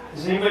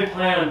does anybody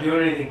plan on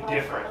doing anything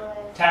different,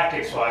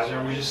 tactics wise, or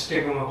are we just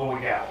sticking with what we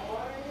got?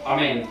 I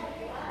mean,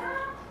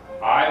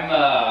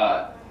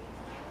 I'm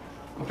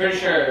pretty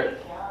sure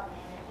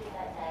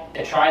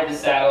I tried the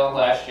saddle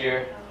last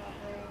year.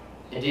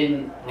 It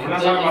didn't We're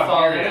not completely talking about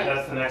fall gear yet. in.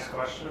 That's the next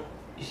question.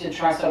 You should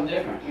try something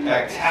different.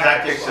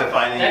 Tactics to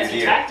finding your That's a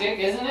deer. tactic,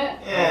 isn't it?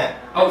 Yeah.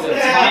 Oh, the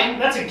time?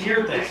 That's a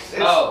gear thing.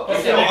 Oh, That's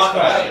okay. the next All right.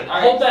 question. All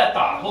right. Hold that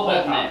thought. Hold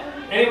that Holding thought.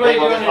 it. Anybody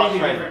Well, doing let's anything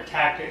concentrate. different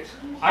tactics?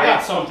 I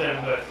got something,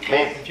 but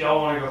Man. if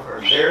y'all want to go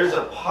first. There's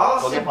a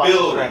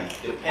possibility,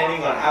 Strength.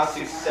 depending on how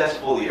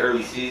successful the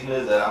early season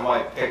is, that I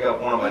might pick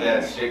up one of my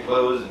dad's stick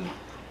bows and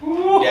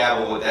Ooh.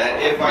 dabble with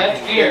that. If I That's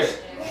can fierce.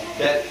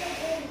 that.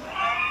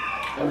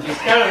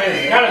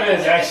 It kind of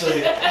is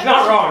actually. He's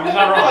not wrong. He's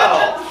not wrong.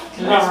 Well,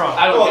 He's not wrong.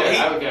 I Well, don't care. he-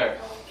 I don't care.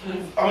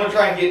 I'm gonna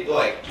try and get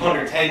like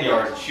under 10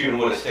 yards and shoot him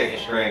with a stick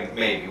and string.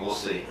 Maybe we'll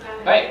see.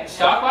 Wait,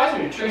 stock wise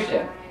or tree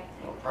stand?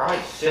 Probably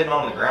sitting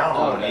on the ground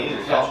on my Okay.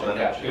 knees or Gotcha, something.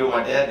 gotcha. Do what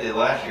my dad did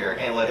last year. I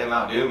can't let him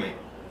outdo me.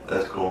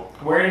 That's cool.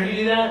 Where did he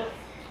do that?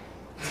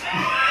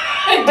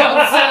 Don't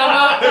set them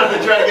up.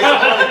 Trying to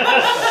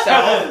get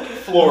South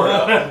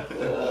Florida.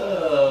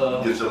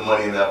 get some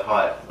money in that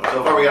pot.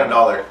 So far we got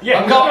 $1.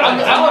 Yeah, I'm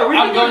going. We've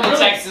I'm been going to doing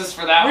really- Texas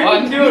for that We've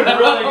one. been doing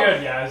really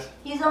good, guys.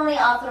 He's only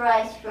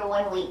authorized for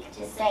 1 week.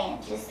 Just saying.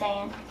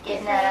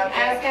 Getting that out I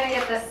there. was gonna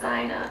get the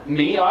sign up.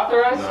 Me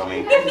authorized? No,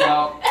 me.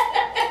 No.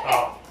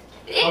 Oh,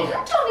 You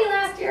told me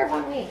last year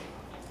 1 week.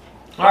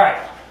 all right.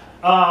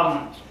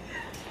 I'm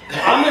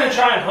gonna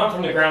try and hunt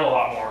from the ground a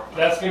lot more.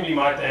 That's gonna be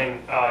my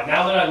thing.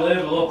 Now that I live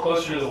a little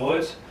closer to the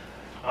woods,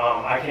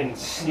 I can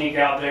sneak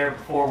out there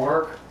before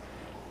work,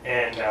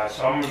 and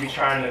so I'm gonna be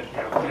trying to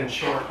put in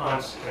short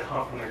hunts and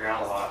hunt from the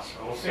ground a lot. So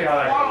we'll see how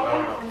that goes. I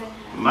don't know.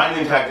 My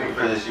new tactic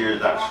for this year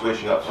is not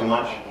switching up too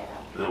much.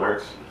 It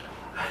works.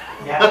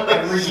 Yeah,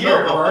 every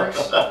year it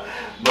works.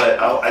 But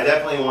I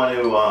definitely want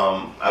to,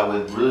 I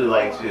would really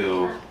like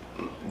to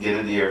get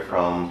a deer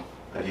from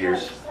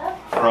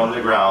the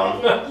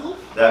ground.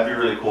 That'd be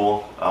really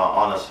cool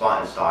on a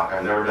spot and stock.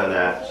 I've never done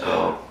that,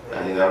 so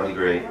I think that would be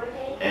great.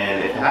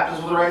 And if it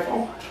happens with a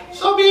rifle,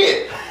 so be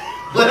it.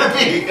 Let it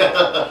be.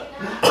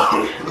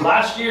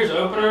 Last year's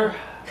opener,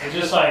 it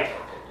just like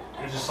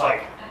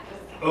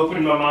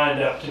opened my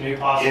mind up to new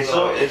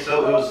possibilities.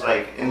 It was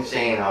like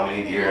insane how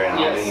many deer and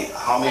Yes.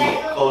 how many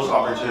close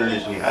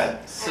opportunities we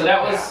had. So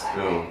that was.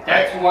 Boom.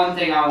 That's one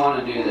thing I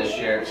want to do this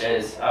year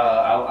is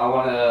I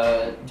want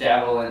to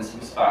dabble in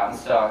some spot and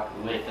stock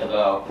with the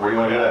bow. Where do you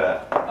want to do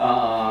that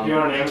at? You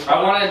want to name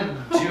I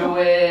want to do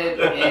it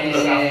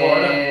South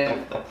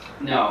Florida?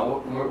 in.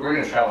 No, we're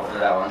gonna travel for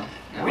that one.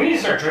 No. We need to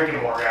start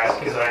drinking more, guys,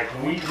 because like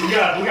we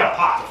got a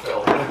pot to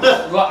fill.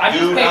 Well, I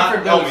just Do paid not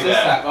for tell booze me this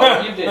that. time.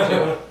 Oh, you did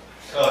too.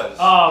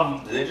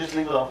 Cause Did they just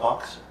leave it on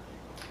Fox?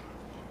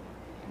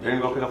 They're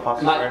gonna go pick up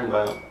Fox's Not- friend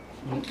by.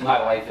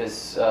 My wife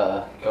is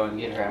going to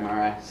get her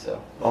MRI, so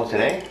Oh,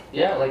 today?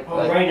 yeah, like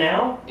Right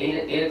now?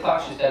 8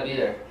 o'clock she's gotta be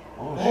there.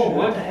 Oh,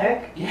 what the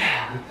heck?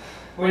 Yeah.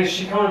 Wait, is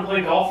she coming to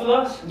play golf with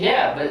us?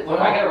 Yeah, but when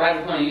I gotta ride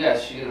with one of you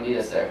guys, she's gonna meet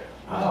us there.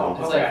 Oh,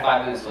 It's okay. like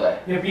 5 minutes away.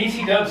 Yeah,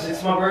 BT Dubs,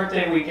 it's my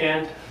birthday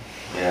weekend,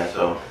 Yeah,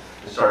 so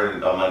it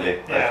started on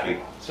Monday last week.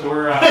 so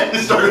we're It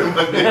started on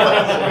Monday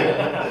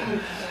last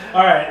week.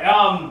 all right.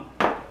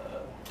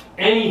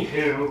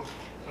 Anywho,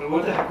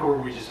 what the heck were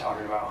we just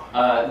talking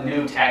about?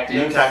 New tactics.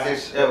 New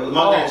tactics. I'm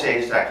not gonna say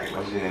his tactic.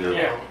 What's he gonna do?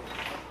 Yeah.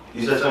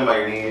 You said something about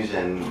your knees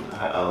and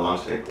long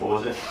stick.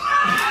 What was it?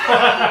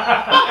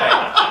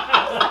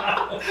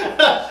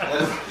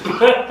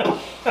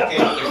 came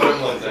with the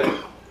equivalent thing.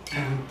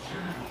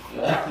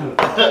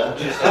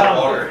 Just like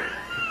water.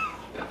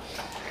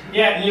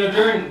 Yeah,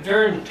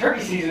 during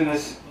turkey season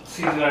this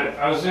season,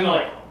 I was in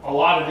like a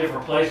lot of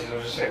different places. I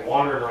was just like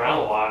wandering around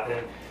a lot,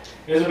 and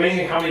it was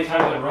amazing how many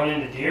times I'd run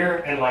into deer,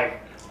 and like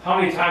how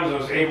many times I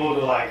was able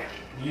to like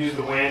use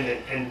the wind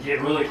and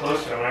get really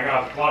close to them. And I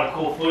got a lot of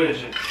cool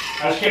footage, and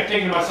I just kept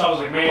thinking to myself, I was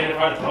like, man, if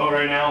I had a bow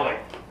right now, like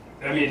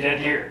that'd be a dead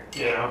deer,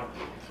 you know.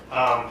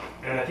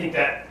 And I think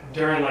that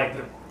during like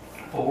the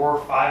 4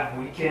 or 5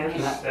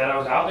 weekends that I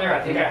was out there,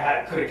 I think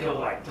I could have killed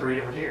like 3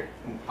 different deer.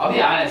 I'll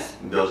be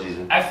honest. Bill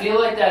season. I feel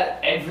like that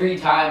every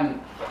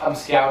time I'm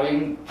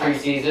scouting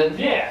preseason.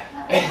 Yeah,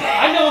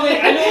 I know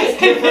it's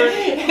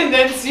different. And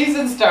then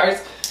season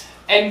starts,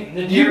 and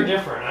The deer are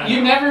different. I know.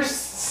 you never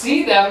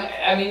see them.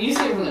 I mean, you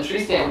see them from the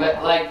tree stand,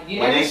 but like you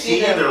When never they see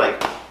you, they're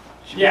like,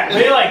 Yeah,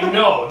 they like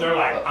no, they're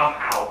like I'm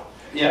out.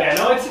 Yeah.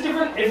 No, it's a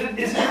different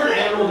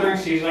animal during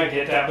season. I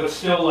get that, but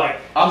still, like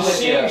I'm just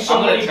with you. seeing so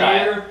I'm gonna many try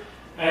it. deer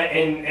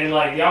and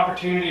like the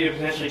opportunity to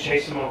potentially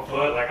chase them on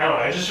foot. Like I don't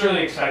know, it just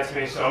really excites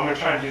me. So I'm gonna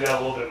try and do that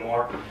a little bit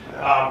more.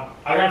 I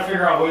gotta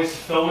figure out ways to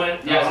film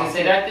it. Yeah, I was gonna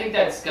say that. I think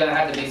that's gonna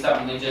have to be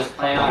something you just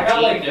plan on I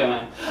got, like,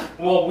 doing.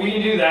 Well, we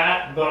can do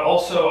that, but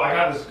also I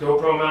got this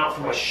GoPro mount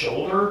for my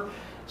shoulder,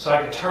 so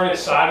I can turn it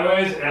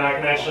sideways and I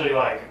can actually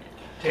like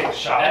take a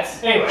shot.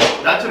 Anyway.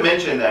 not to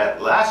mention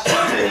that last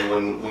Sunday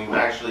when we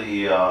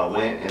actually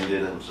went and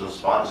did some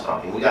spot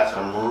stalking, we got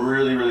some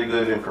really, really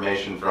good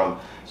information from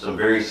some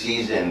very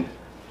seasoned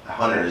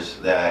hunters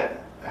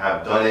that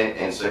have done it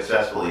and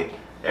successfully.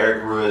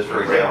 Eric Ruiz,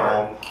 for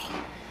example,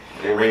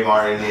 and Ray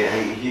Martin,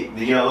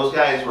 you know, those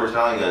guys were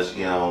telling us,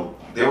 you know,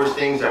 there was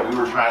things that we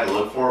were trying to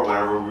look for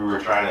whenever we were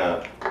trying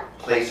to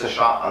place a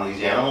shot on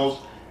these animals,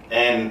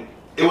 and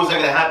it wasn't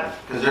going to happen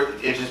because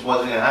it just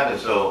wasn't going to happen.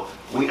 So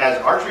we, as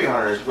archery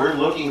hunters, we're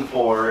looking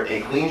for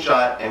a clean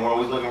shot, and we're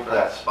always looking for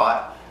that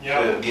spot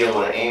to be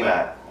able to aim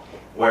at.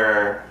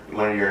 Where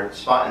when you're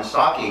spot and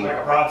stalking, Like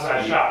a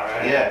broadside shot,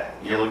 right? Yeah,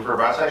 you're looking for a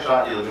broadside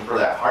shot. You're looking for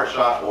that heart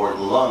shot or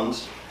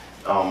lungs.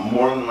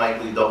 More than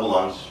likely, double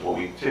lungs is what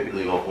we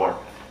typically go for.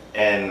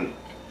 And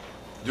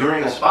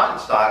during a spot and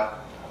stalk,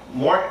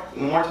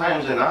 more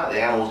times than not,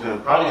 the animal's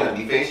probably going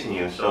to be facing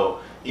you. So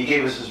he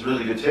gave us this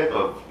really good tip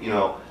of, you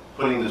know,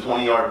 putting the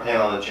 20-yard pin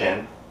on the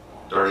chin,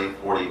 30,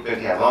 40,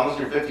 50. As long as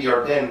your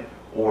 50-yard pin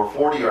or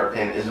 40-yard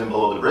pin isn't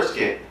below the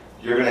brisket,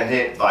 you're going to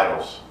hit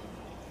vitals.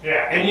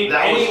 Yeah,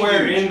 That was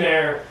anywhere huge. in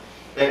there.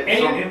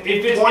 If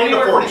it's 20 to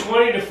anywhere 40. from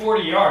 20 to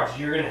 40 yards,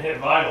 you're gonna hit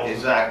vitals.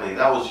 Exactly.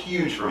 That was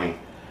huge for me.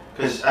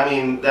 Because, I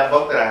mean, that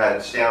buck that I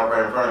had stand up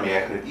right in front of me,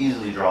 I could have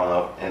easily drawn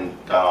up and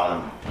got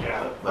on him.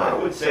 Yeah. I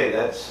But would say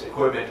that's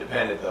equipment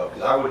dependent though,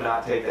 because I would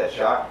not take that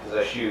shot because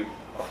I shoot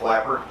a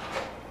flapper.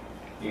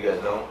 You guys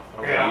don't?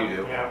 Okay, Yeah. you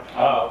do. Yeah.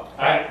 Oh,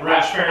 I've been.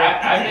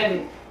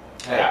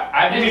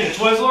 I've You mean been. a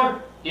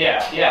Twizzler?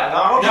 Yeah, yeah.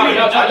 No, I don't No, shoot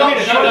no, it. I don't no,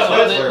 shoot no, a no.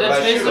 Twizzler, The but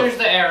I shoot Twizzler's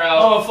the arrow.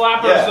 Oh,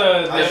 flapper's Yeah,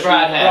 the I shoot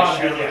broadhead.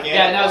 shoot a yeah. mechanical.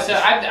 Yeah, no. So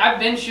I've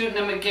been shooting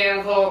a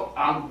mechanical.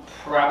 I'm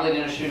probably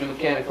gonna shoot a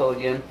mechanical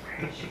again.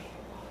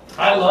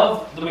 I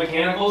love the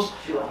mechanicals,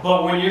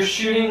 but when you're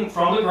shooting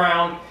from the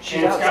ground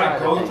and it's got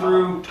to go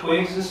through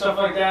twigs and stuff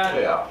like that,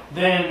 Yeah.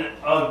 then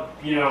a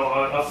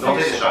don't take a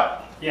fixed,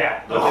 shot.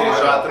 yeah, Don't take a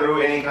shot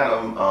through any kind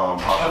of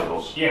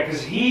obstacles. yeah,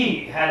 because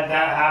he had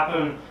that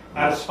happen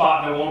at a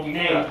spot that won't be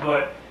named,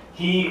 but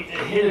he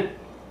hit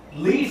a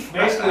leaf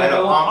basically I like a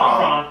know, little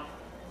pom-pom. pompon,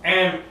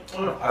 and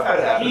I've had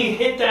it happen. he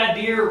hit that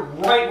deer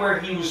right where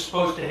he was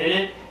supposed to hit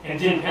it and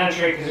didn't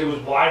penetrate because it was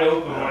wide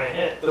open when it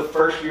hit. The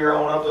first year I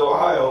went up to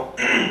Ohio,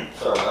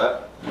 sorry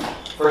about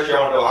that. First year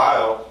I went to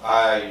Ohio,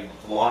 I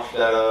launched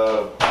at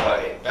a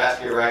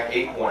basket rack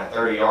 8 point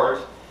 30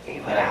 yards.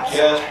 And I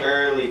just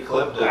barely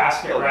clipped it.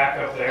 Basket rack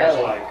up there is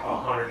like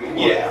 100.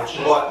 Yeah,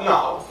 but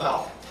no.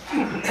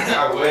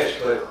 I wish,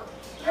 but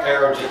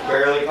arrow just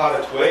barely caught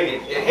a twig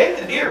and it hit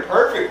the deer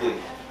perfectly,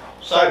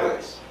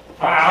 sideways.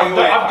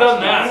 I've done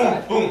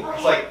that. Boom, boom.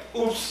 It's like,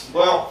 oops,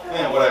 well,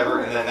 yeah,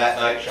 whatever. And then that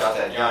night shot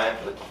that giant.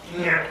 But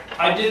Yeah,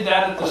 I did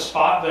that at the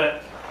spot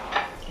that,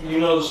 you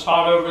know, the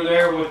spot over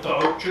there with the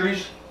oak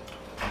trees.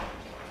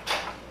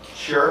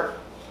 sure.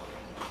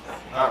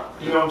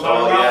 You know what I'm talking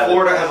Oh, about? yeah.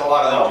 Florida has a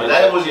lot of No, them. but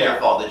that wasn't your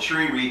fault. The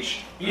tree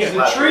reached. Yeah, the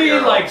slapped tree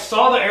arrow. like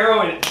saw the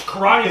arrow and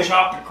karate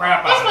chopped the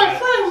crap out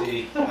of it.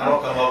 See, I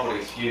don't come up with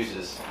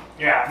excuses.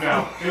 Yeah,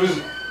 no, it was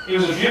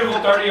a beautiful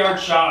 30-yard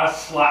shot. I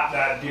slapped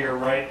that deer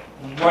right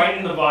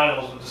in the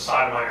vitals with the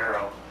side of my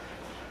arrow.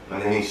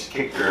 And then he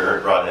kicked her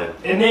broadhead.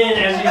 And then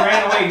as he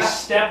ran away, he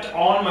stepped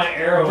on my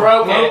arrow,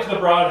 Broke it. the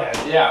broadhead.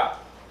 Yeah.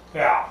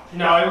 Yeah,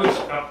 no, it was.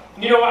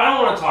 You know what? I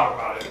don't want to talk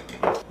about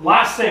it.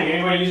 Last thing,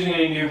 anybody using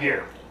any new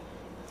gear?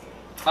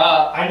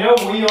 I know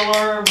we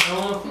are. I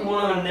don't know if we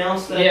want to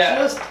announce that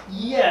just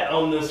yet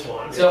on this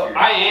one. So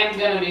I am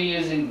gonna be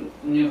using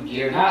new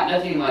gear.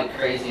 Nothing like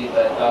crazy,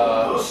 but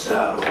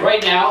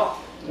right now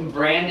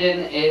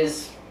Brandon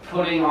is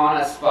putting on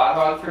a spot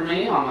hog for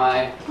me on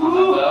my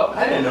bow.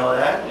 I didn't know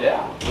that.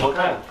 Yeah. What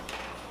kind?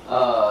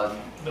 So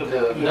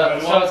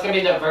it's gonna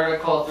be the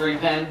vertical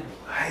 3-pin.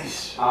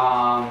 Nice.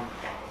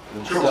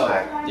 The triple So,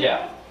 stack.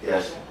 yeah.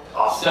 Yes.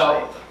 Awesome.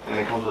 So- and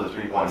it comes with a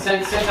 3-point.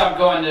 Since I'm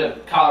going to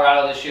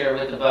Colorado this year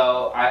with the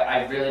bow,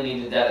 I really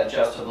needed that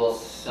adjustable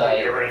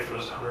sight. Get ready for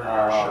this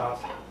 100-yard shot.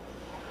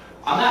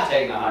 I'm not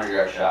taking a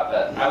 100-yard shot,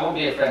 but I won't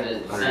be afraid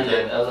to send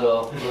it a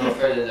little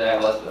further than I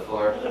was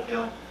before.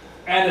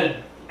 At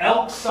an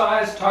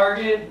elk-sized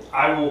target,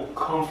 I will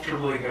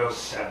comfortably go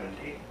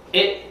 70.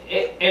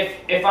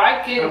 If I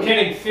I'm can,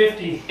 kidding,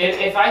 50.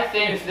 if I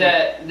think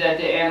that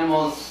the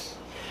animal's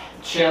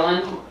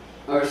chilling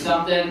or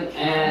something,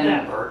 and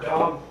That bird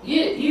dog.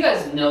 you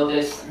guys know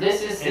this.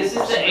 This is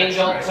the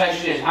age-old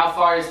question: how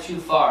far is too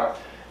far?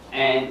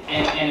 And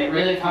it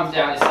really comes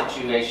down to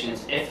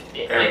situations. If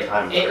Every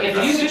time.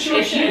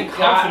 Situation and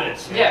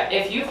confidence, man. yeah,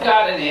 if you've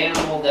got an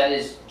animal that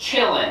is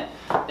chilling,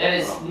 that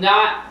is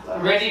not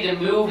ready to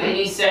move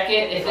any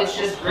second, if it's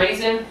just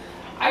grazing,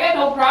 I got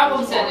no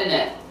problem sending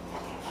it.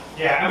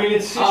 Yeah, I mean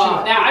it's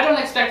Now I don't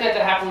expect that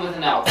to happen with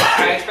an elk.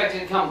 I expect it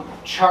to come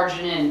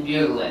charging in,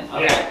 bugling.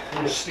 Okay. yeah,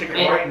 and just stick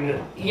it right in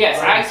the.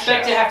 Yes, right I in the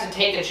expect to chest. have to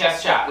take a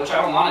chest shot, which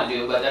I don't want to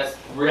do, but that's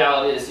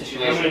reality of the I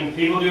situation. mean,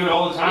 people do it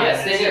all the time.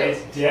 Yes, and they do.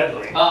 It's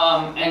deadly.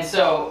 And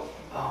so,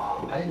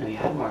 I didn't know you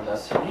had more of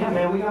those. Yeah,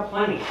 man, we got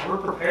plenty. We're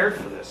prepared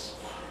for this.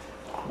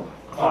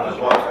 Just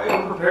walk right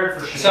in. We're prepared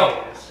for So,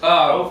 shenanigans.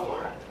 uh, Go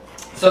for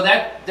it. So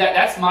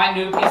that's my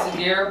new piece of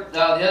gear.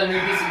 The other new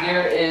piece of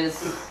gear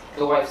is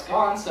the wife's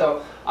gone,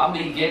 so I'll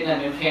be getting a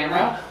new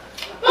camera.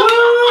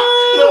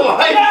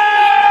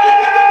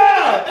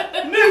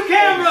 New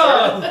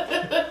camera!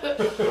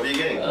 What are you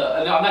getting? No,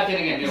 I'm not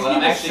getting a new He's one.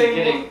 I'm getting the actually same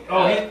getting.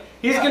 one. Oh,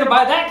 he's gonna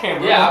buy that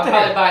camera. Yeah, right I'm there.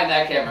 probably buying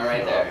that camera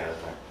right there.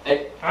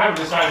 I haven't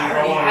decided if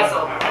I He want has it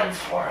a or not. lens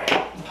for it.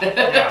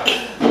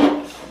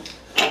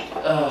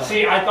 Yeah.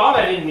 See, I thought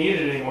I didn't need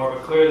it anymore,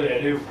 but clearly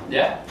I do.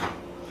 Yeah.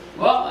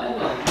 Well, I don't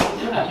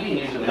know. You can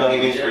use it. No, he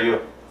means for you.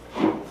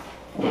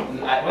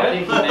 I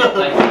think he meant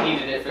like he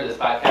needed it for this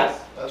podcast.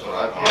 That's what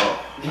I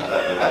thought.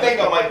 I think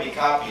I might be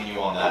copying you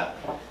on that.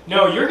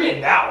 No, you're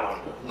getting that one.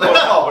 Well,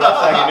 no, but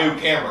I'm saying a new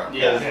camera.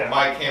 Yeah. Because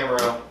my camera,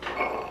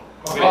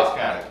 it's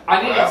kind of.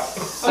 I need a.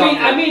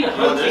 I mean You want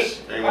hunting.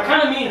 this? Or you I want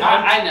kind of mean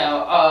hunting. I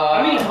know.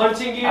 I mean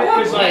hunting gear I have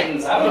because like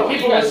buttons. I don't know what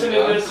people you guys listening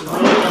to do. this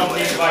really don't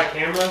need to buy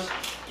cameras.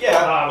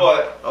 Yeah,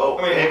 but Oh,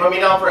 I mean- hey, put me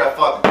down for a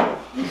fuck.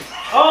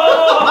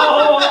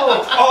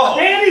 Oh! oh,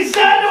 Danny's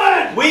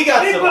done we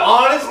got Hey, some but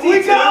honesty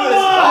we too. got This is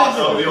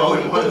one! awesome. The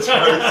only one that's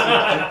first.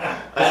 I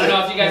don't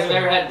know if you guys have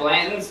ever had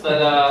Blanton's,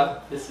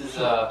 but this is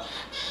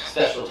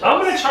special. To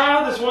I'm us. gonna try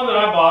out this one that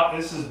I bought.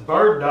 This is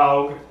Bird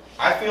Dog.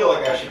 I feel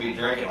like I should be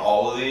drinking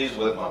all of these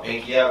with my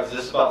pinky out because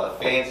this is about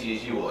the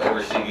fanciest you will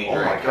ever see me Oh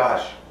drink. my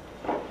gosh.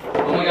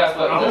 Oh my gosh!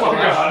 But Oh my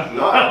god.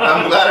 No,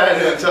 I'm glad I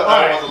didn't tell.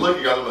 I Alright. wasn't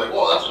looking. I was like,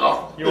 whoa, that's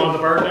enough. You want the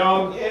Bird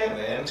Dog? Yeah,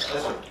 man. That's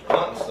what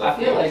hunting stuff.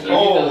 I feel like is. you need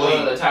to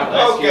go to the top of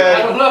that Okay.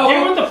 I don't know.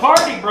 Get with the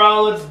party,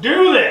 bro. Let's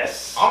do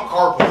this. I'm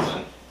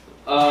carpooling.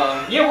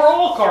 Yeah, we're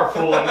all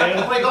carpooling, man.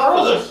 Let's play golf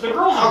with us. The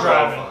girls are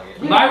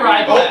driving. My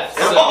right left.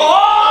 So.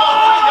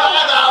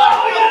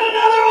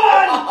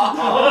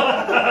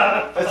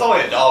 It's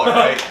only $1,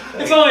 right?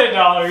 It's only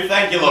 $1.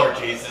 Thank you, Lord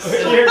Jesus.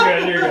 You're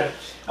good. You're good.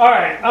 All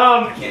right.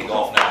 I can't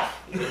golf now.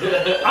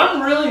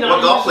 I'm really not.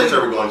 What golf place using-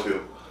 are we going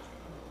to?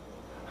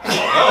 I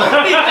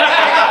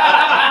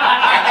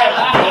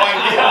have no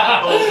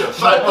idea.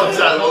 $5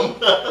 out of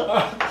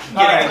them.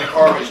 Getting in the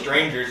car with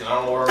strangers and I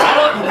don't know where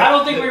I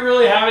don't think we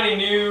really have any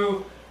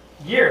new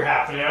gear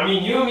happening. I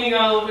mean, you and me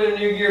got a little bit of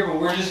new gear, but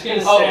we're just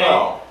gonna Oh, say,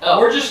 no. Oh.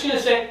 we're just gonna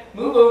say,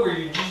 move over.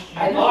 You're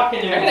blocking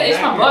I it. gotta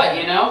itch my butt,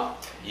 you know.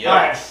 All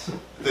right.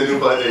 The new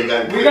butt that you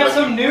got. We got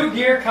some new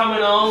gear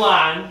coming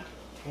online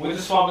with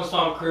the Swamp and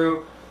Stomp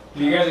crew.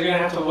 You guys are gonna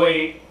have to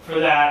wait for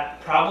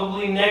that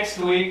probably next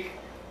week.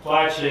 Well,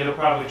 actually, it'll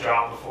probably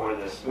drop before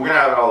this. We're gonna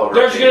have it all over.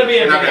 There's gonna be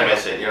a You're not video. gonna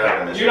miss it. You're not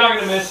gonna miss You're it. not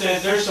gonna miss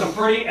it. There's some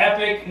pretty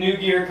epic new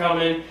gear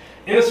coming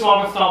in the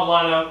Swamp and Stomp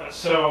lineup,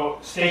 so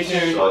stay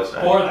tuned So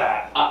excited. for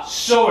that.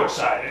 So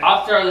excited.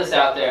 I'll throw this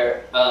out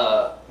there.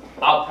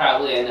 I'll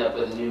probably end up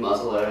with a new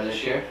muzzleloader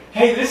this year.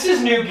 Hey, this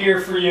is new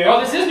gear for you.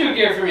 Oh, this is new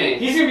gear for me.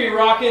 He's gonna be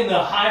rocking the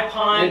High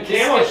Pine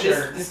camo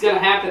shirt. This is gonna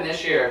happen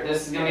this year.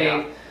 This is gonna Yeah.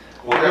 be.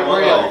 What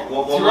We're gonna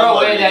throw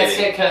away that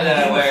stick cut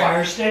that I wear.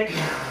 Fire stick.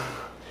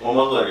 What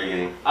muzzle are you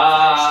getting?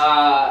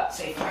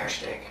 Say fire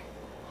stick.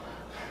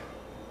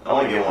 I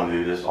want to get one,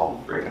 dude. It's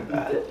all freaking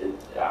bad.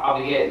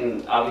 I'll be getting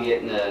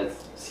the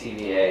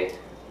CVA.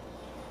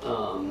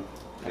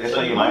 I guess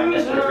so you might.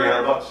 That's for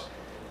 $300.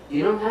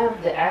 You don't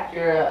have the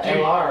Acura Dude,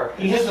 LR.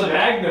 He has the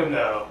Magnum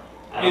though.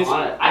 I don't it's-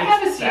 want it. I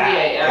have a it's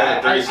CVA.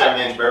 I got a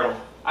 37-inch barrel.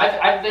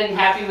 I've been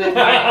happy with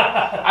my.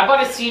 I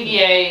bought a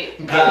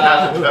CVA.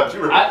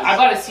 I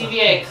bought a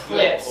CVA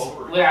Eclipse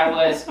when I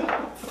was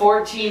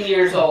 14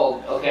 years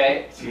old.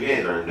 Okay.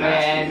 CVAs are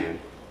nasty, And- dude.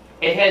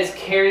 It has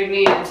carried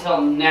me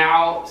until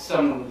now.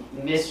 Some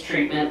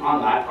mistreatment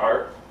on my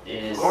part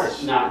is Of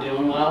course. not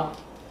doing well.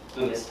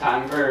 It's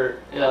time for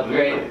an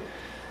upgrade.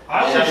 I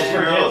always Yeah, it's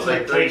forget real. It's to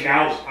like 30 take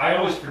out. years. I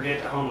always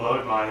forget to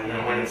unload mine, and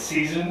then when it's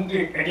seasoned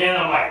again,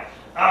 I'm like,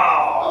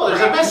 oh. Oh,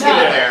 there's a biscuit in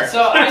there.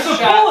 So I There's a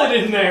shot. bullet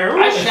in there.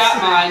 I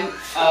shot mine.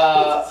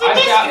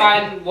 I shot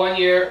mine 1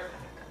 year.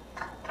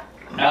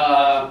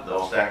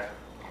 Double stack.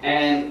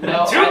 And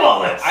no, Two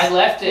bullets. I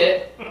left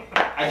it.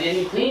 I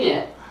didn't clean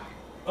it,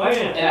 Oh yeah.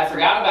 and I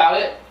forgot about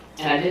it,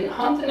 and I didn't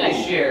hunt the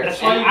next year.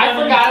 That's why And you I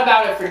gotta forgot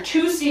about it for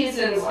 2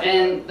 seasons,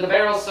 and the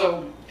barrel's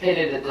so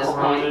pitted at this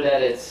point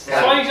that it's.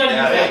 That's why you gotta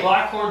Yeah, use that hey.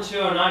 Blackhorn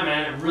 209,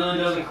 man. It really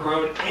doesn't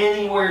corrode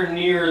anywhere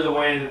near the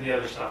way that the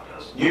other stuff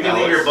does. You can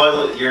leave your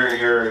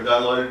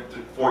gun loaded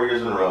 4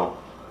 years in a row.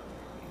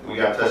 We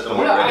got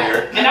testimony right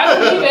here. And I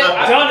believe it.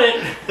 I've done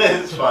it.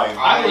 It's fine.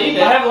 I believe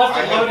I it. have left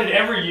it loaded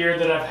every year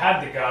that I've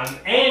had the gun,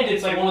 and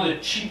it's like one of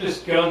the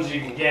cheapest guns you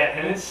can get,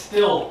 and it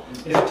still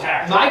is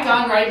attacked. My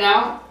gun right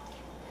now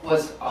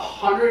was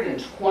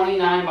 $129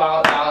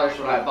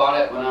 when I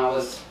bought it when I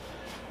was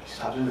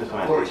Stop doing this,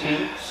 man.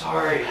 14.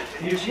 Sorry,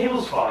 your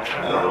table's fine.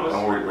 I No,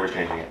 promise. we're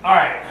changing it. All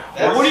right.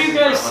 That's- What do you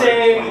guys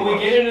say we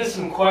get into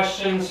some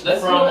questions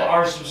Let's from do it.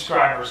 our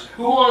subscribers?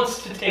 Who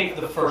wants to take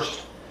the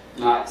first?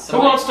 Alright, Who so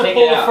wants to take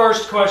pull it the out.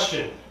 first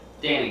question?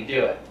 Danny,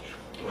 do it.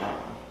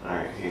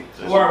 Alright,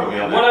 Or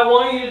what I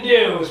want you to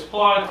do is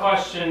pull out a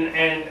question,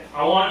 and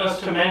I want us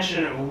to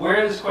mention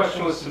where this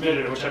question was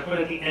submitted, which I put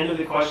at the end of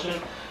the question,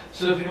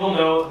 so that people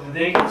know that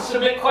they can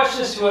submit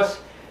questions to us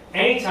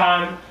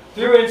anytime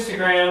through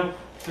Instagram,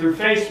 through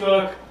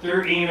Facebook,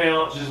 through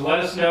email. Just let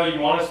us know you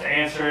want us to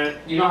answer it.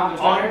 You don't have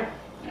a On- Twitter?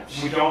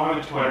 We don't have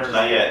a Twitter.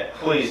 Not yet.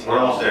 Please, We're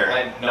almost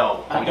there.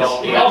 No, we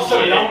don't. We also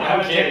kidding, don't have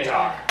I'm a kidding.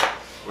 TikTok.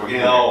 We're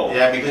getting No. there.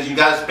 Yeah, because you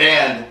got us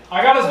banned.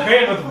 I got us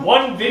banned with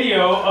one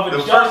video of The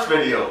a first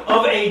video.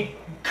 of a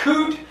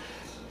coot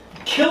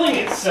killing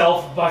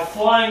itself by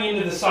flying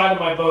into the side of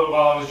my boat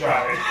while I was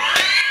driving.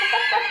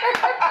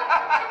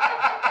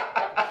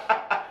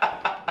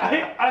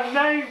 I'm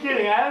not even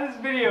kidding. I have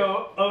this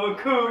video of a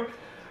coot.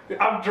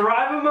 I'm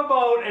driving my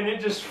boat and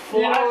it just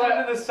flies You know what?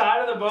 into the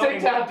side of the boat.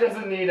 TikTok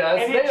doesn't need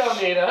us. And They it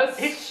don't need us.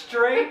 It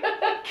straight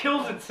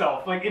kills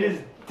itself. Like it is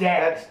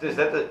dead.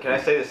 Can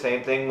I say the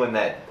same thing when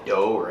that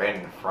doe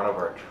ran in front of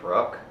our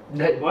truck?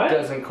 That What?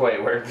 doesn't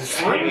quite work the What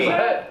same. is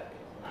that?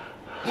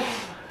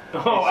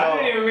 Oh, I So-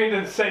 didn't even mean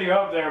to set you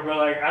up there, but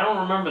like I don't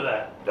remember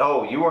that.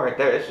 Oh, you weren't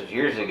there. This was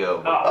years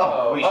ago.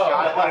 Oh. We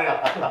shot one.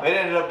 It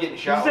ended up getting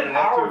You shot said with an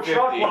our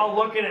truck F-250. while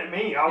looking at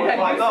me. I was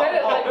Yeah, like, you said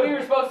it like we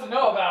were supposed to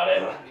know about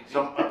it.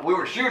 So we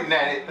were shooting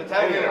at it, tell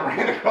and you. then it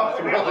ran across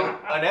the road.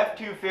 An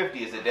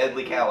F-250 is a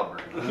deadly caliber.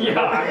 yeah,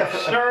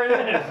 I'm sure it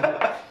is.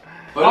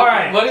 What, All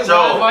right, What, so-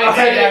 what, what,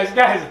 Okay,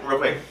 guys, Real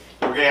quick,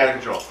 we're getting out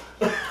of control.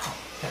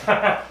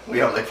 We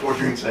have like 4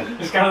 drinks in.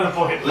 it's kind of the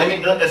point.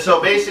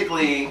 So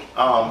basically,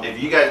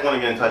 if you guys want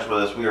to get in touch with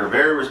us, we are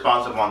very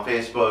responsive on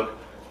Facebook,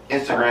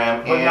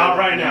 Instagram, But and not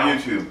right now.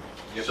 YouTube.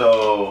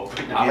 So if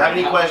you Not have right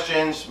any now.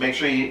 questions, make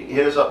sure you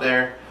hit us up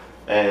there.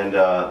 And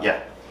yeah.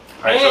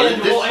 All right, so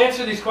And we'll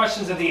answer these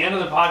questions at the end of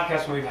the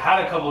podcast when we've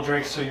had a couple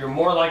drinks, so you're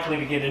more likely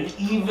to get an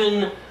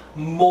even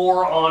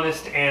more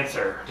honest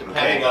answer.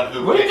 Depending on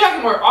who What are you picks,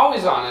 talking? We're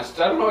always honest.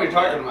 I don't know what you're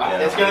talking about. Yeah.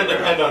 it's going to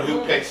depend on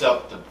who picks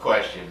up the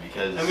question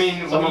because I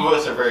mean, some of we-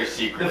 us are very The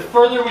secretive.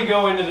 further we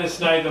go into this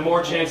night, the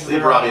more chances Leave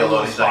there are Robbie of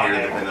alone. He's not here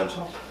to spotting. defend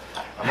himself.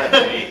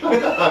 That's me.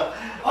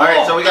 All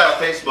right, so we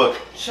got a Facebook.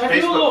 Should I do a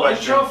Facebook little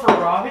question. intro for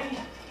Robbie?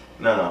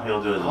 No,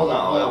 he'll do it. Hold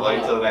on, hold on.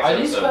 Wait till the next Are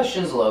these episode.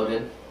 questions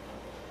loaded?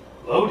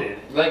 Loaded.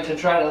 Like to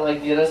try to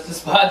like get us to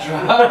spot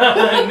drop?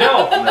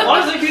 No,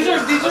 honestly, these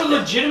are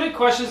legitimate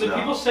questions that No.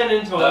 people send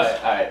in to us.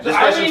 Alright. This I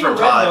haven't question's even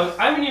from read Todd. those.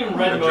 I haven't even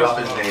read I'm most gonna drop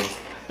of his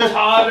them. name.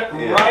 Todd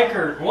Yeah.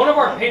 Reichert, one of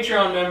our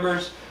Patreon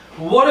members.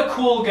 What a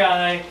cool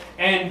guy,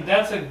 and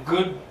that's a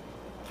good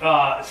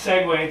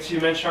segue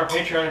to mention our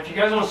Patreon. If you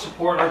guys want to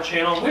support our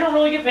channel, we don't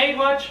really get paid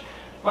much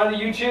by the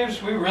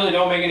YouTubes. We really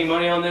don't make any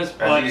money on this, As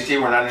you but can see,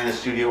 we're not in the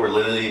studio. We're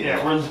literally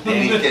yeah, we're in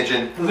Danny's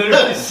kitchen.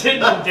 literally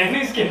sitting in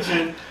Danny's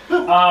kitchen.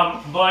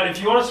 But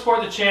if you want to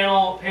support the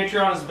channel,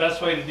 Patreon is the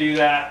best way to do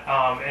that.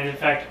 And in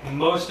fact,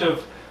 most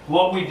of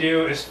what we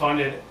do is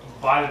funded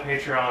by the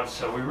Patreon.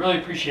 So we really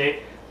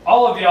appreciate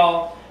all of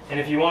y'all. And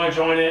if you want to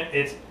join it,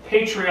 it's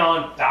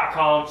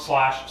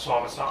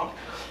patreon.com/Swamistomp.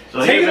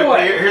 So Take it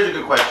away. here's a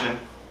good question.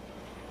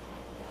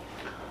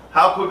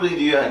 How quickly do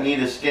you need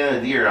to skin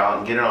a deer out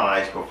and get it on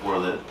ice before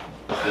the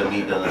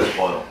meat doesn't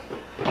spoil?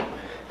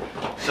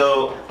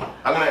 So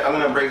I'm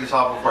gonna break this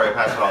off before I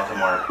pass it on to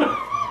Mark.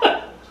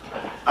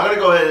 I'm gonna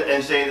go ahead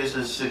and say this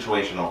is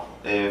situational.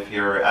 If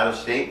you're out of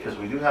state, because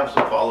we do have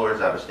some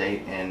followers out of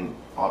state, and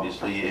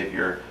obviously if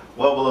you're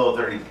well below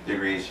 30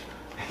 degrees,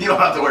 you don't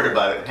have to worry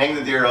about it. Hang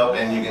the deer up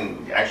and you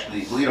can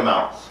actually bleed them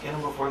out. Skin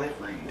them before they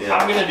freeze. Yeah.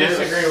 I'm going to Skin-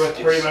 disagree with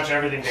pretty much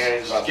everything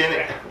Danny's about to Skin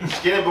say. it,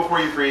 skin it before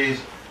you freeze,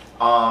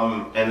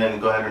 and then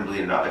go ahead and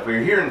bleed it out. If you're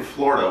here in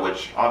Florida,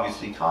 which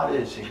obviously Todd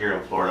is here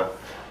in Florida,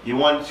 you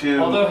want to.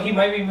 Although he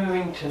might be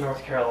moving to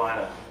North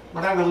Carolina.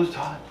 We're not gonna lose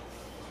Todd.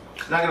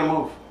 He's not gonna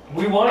move.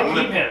 We want I'm to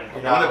gonna- keep him.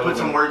 I'm gonna put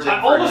some words in.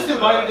 I for almost his,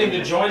 invited him to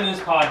agent. join this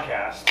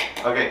podcast.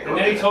 Okay. And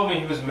then he told me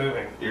he was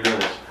moving. You're doing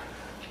this.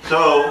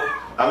 So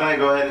I'm gonna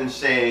go ahead and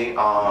say,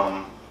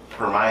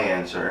 for my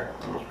answer,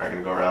 I'm probably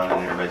gonna go around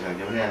and everybody's gonna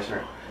give an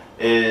answer.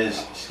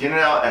 Is skin it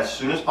out as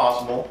soon as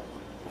possible.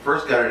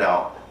 First, gut it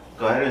out.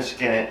 Go ahead and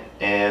skin it,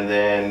 and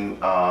then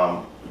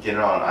get it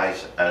on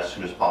ice as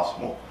soon as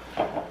possible.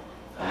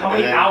 How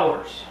many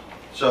hours?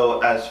 So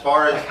as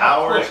far as Like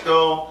how hours quick?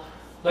 go,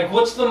 Like,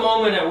 what's the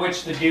moment at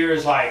which the deer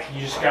is like,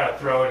 you just gotta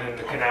throw it in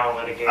the canal and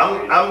let it get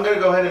I'm gonna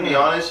go ahead and be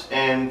honest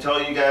and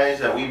tell you guys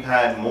that we've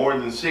had more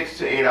than 6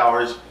 to 8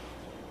 hours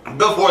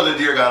before the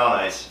deer got on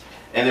ice,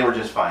 and they were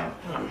just fine.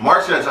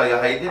 Mark's gonna tell you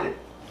how he did it.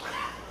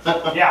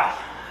 Yeah.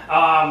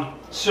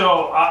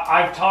 So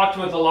I've talked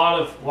with a lot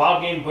of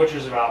wild game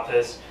butchers about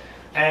this.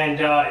 and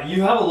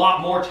you have a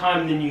lot more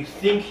time than you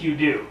think you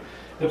do.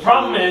 The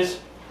problem is,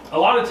 a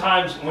lot of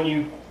times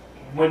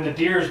when the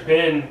deer's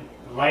been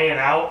laying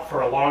out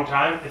for a long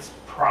time, it's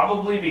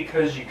probably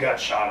because you gut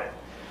shot it.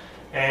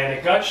 And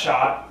a gut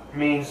shot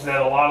means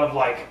that a lot of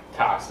like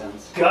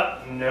Toxins.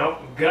 gut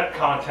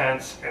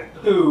contents and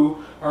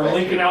poo are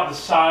leaking out the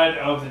side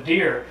of the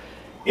deer.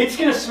 It's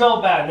gonna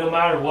smell bad no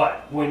matter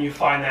what when you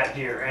find that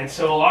deer. And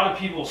so a lot of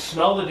people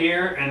smell the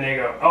deer and they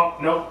go, oh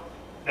nope,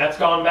 that's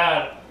gone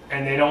bad,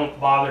 and they don't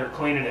bother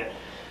cleaning it.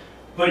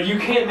 But you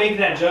can't make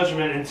that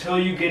judgment until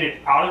you get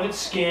it out of its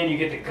skin, you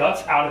get the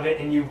guts out of it,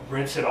 and you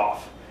rinse it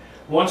off.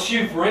 Once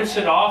you've rinsed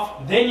it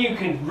off, then you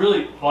can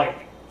really like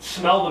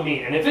smell the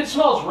meat. And if it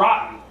smells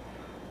rotten,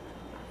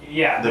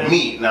 yeah. The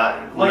meat,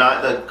 not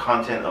the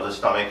content of the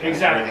stomach and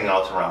Exactly. everything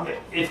else around it.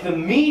 If the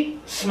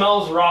meat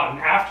smells rotten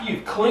after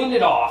you've cleaned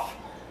it off,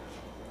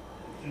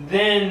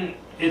 then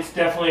it's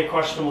definitely a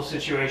questionable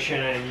situation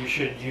and you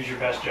should use your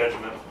best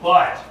judgment.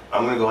 But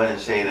I'm gonna go ahead and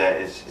say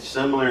that it's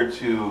similar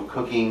to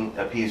cooking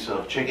a piece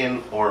of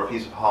chicken or a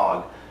piece of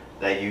hog,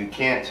 that you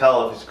can't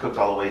tell if it's cooked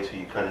all the way till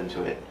you cut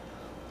into it,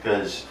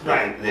 because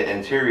Right. the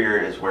interior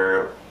is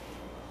where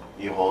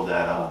you hold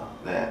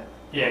that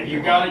yeah, you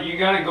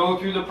gotta go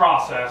through the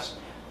process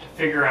to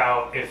figure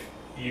out if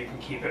you can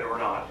keep it or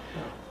not.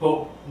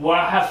 But what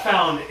I have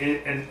found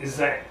is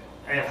that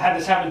I've had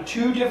this happen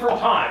 2 different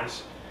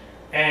times,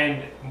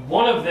 and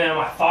one of them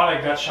I thought I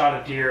gut shot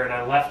a deer and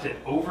I left it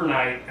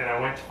overnight and I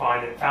went to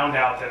find it, found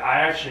out that I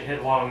actually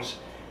hit lungs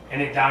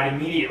and it died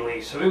immediately.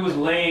 So it was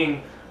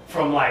laying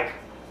from like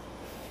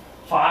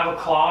 5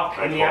 o'clock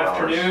in the 12 hours.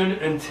 afternoon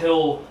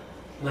until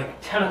like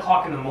 10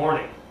 o'clock in the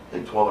morning.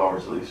 like 12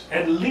 hours at least.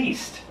 At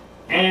least.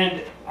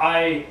 And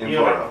I In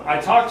Florida. I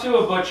talked to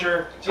a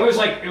butcher. It was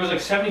like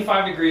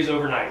 75 degrees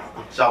overnight.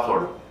 South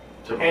Florida.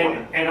 Typical.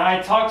 And I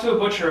talked to a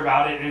butcher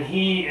about it, and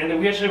then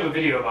we actually have a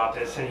video about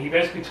this, and he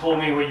basically told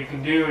me what you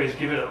can do is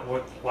give it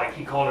what like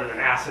he called it an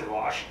acid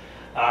wash.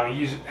 You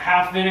use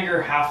half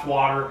vinegar, half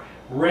water,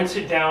 rinse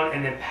it down,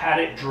 and then pat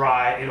it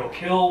dry. It'll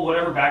kill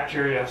whatever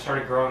bacteria have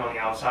started growing on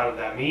the outside of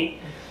that meat.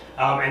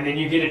 And then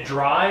you get it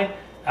dry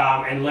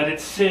and let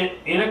it sit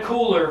in a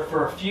cooler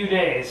for a few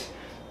days.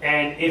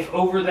 And if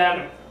over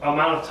that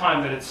amount of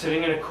time that it's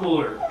sitting in a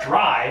cooler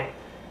dry,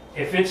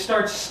 if it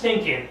starts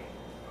stinking,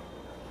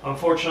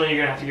 unfortunately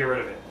you're gonna have to get rid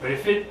of it. But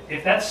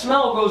if that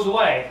smell goes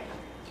away,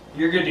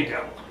 you're good to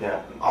go. Yeah.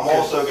 I'm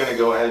also going to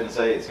go ahead and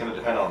say it's going to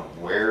depend on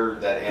where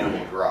that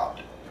animal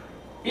dropped.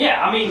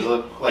 Yeah, I mean, Does it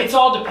look like- it's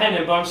all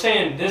dependent, but I'm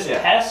saying this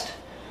Yeah. test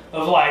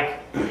of like,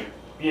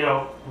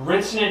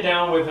 rinsing it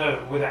down with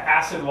an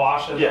acid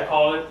wash, as they Yeah.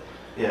 call it,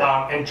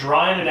 Yeah. and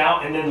drying it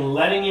out and then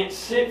letting it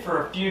sit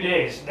for a few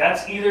days,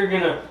 that's either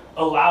going to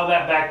allow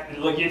that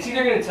it's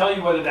either going to tell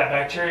you whether that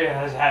bacteria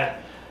has had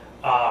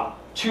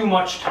too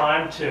much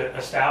time to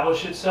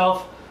establish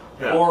itself,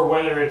 Yeah. or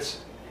whether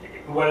it's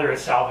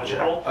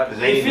salvageable. Because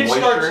they If need it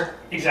moisture. starts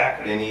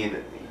exactly They need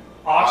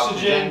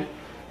oxygen,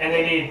 and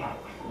they need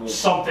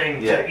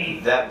something Yeah, to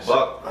eat. That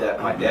buck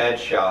that my dad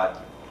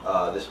shot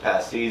this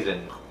past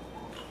season,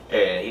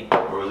 and he,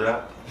 Where was it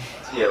at?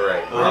 yeah,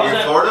 right. Was it in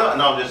that? Florida?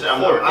 No, I'm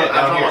Florida, I'm down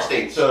talking here. about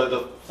states. So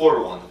the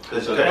Florida one.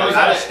 Because So was out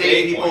that of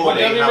state people, What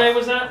they WMA have,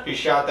 was that? He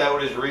shot that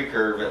with his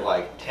recurve at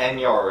like 10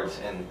 yards,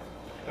 and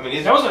I mean,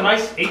 he's That was a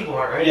nice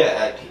 8-bar, right?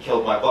 yeah, he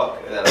killed my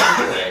buck that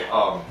day.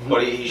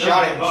 But he That's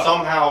shot my it buck.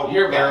 somehow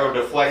Your buck. arrow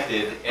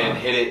deflected and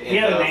hit it He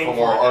in had a the name for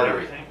femoral it and artery.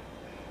 everything.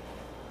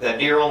 That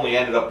deer only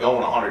ended up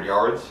going 100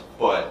 yards,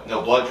 but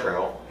no blood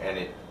trail, and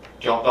it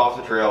jumped off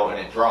the trail and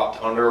it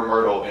dropped under a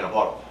myrtle in a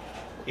puddle.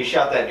 He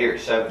shot that deer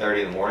at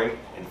 7:30 in the morning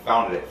and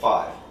found it at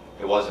 5.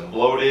 It wasn't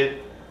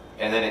bloated,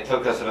 and then it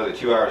took us another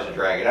 2 hours to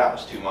drag it out. It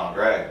was a 2-mile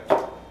drag.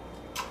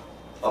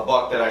 A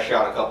buck that I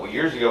shot a couple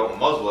years ago, a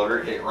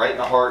muzzleloader, hit right in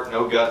the heart,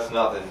 no guts,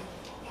 nothing.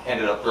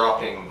 Ended up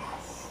dropping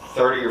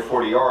 30 or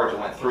 40 yards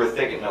and went through a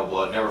thicket, no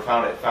blood. Never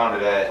found it. Found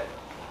it at,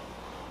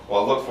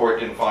 well, I looked for it,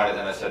 didn't find it.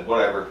 Then I said,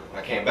 whatever.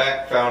 I came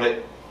back, found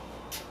it.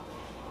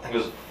 I think it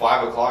was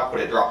 5 o'clock,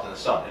 but it dropped in the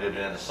sun. It had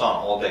been in the sun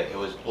all day. It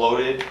was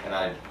bloated,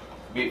 and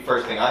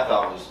first thing I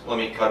thought was, let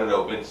me cut it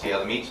open and see how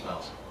the meat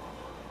smells.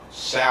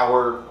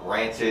 Sour,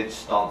 rancid,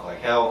 stunk like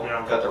hell.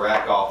 Yeah. Cut the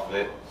rack off of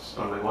it.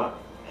 Something what?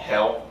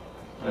 Hell.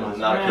 No, it's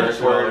Not a not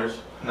curse word.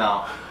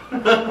 No. You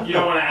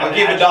don't want to add I'll an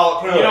give a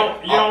dollar. You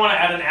don't want to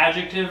add an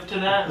adjective to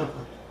that?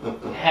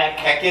 Heck,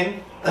 heckin'.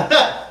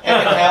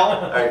 Heckin' hell.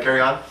 All right, carry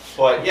on.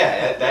 But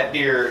yeah, that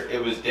deer,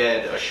 it was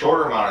dead a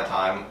shorter amount of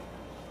time,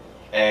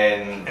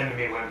 and And the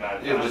meat went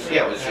bad. it was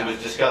it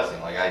was disgusting.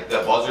 Like the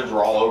buzzards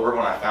were all over it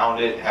when I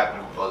found it.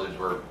 Happened buzzards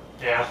were.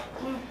 Yeah.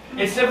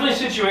 It's definitely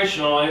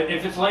situational.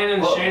 If it's laying in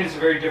the Well, shade, it's a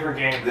very different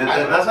game.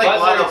 That's like a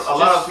lot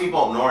Buzzards of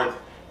people up north.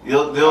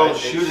 They'll Right,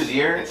 shoot a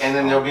deer it's- and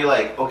then they'll be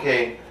like,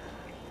 okay,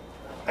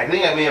 I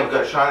think I may have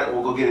got shot it.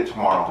 We'll go get it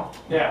tomorrow.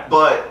 Yeah.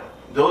 But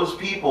those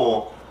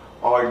people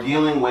are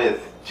dealing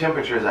with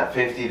temperatures at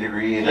 50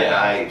 degrees at Yeah.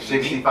 night,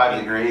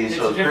 65 degrees. It's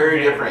So a it's very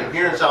different game. different.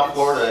 Here in South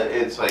Florida,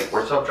 it's like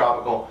we're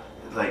subtropical.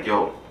 It's like,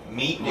 yo,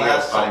 meat You gotta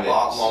lasts a find it.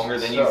 lot longer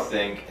than you So-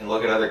 think, and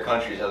look at other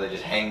countries how they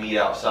just hang meat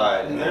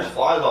outside. And there's Yeah.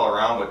 flies all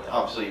around, but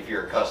obviously if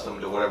you're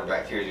accustomed to whatever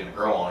bacteria is going to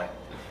grow on it,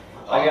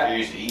 I got- if you're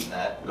used to eating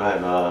that. Go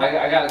ahead.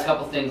 I got a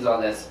couple things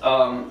on this.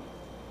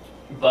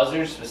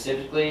 Buzzards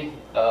specifically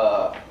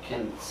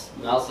can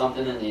smell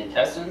something in the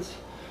intestines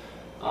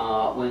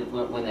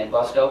when they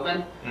bust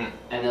open,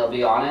 and they'll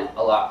be on it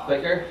a lot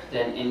quicker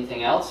than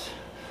anything else.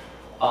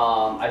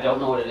 I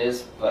don't know what it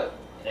is, but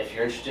if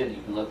you're interested,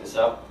 you can look this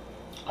up.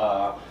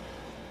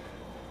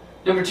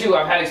 Number two,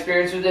 I've had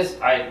experience with this.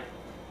 I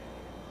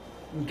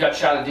got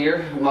shot a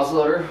deer,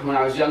 muzzleloader, when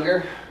I was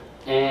younger,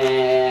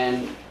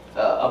 and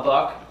a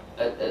buck,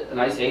 a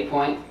nice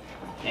 8-point,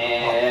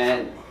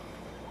 and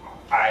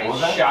I What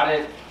was that? shot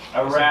it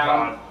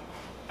around.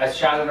 I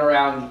shot it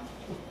around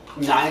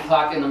 9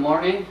 o'clock in the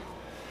morning.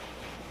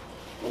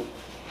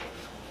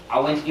 I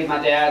went to get my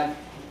dad.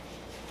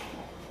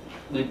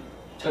 We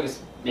took us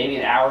maybe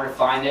an hour to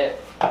find it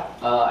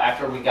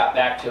after we got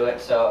back to it.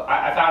 So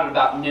I found it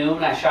about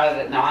noon. I shot it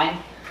at 9.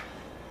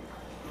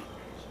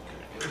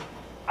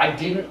 I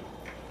didn't.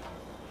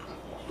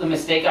 The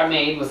mistake I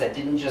made was I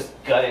didn't just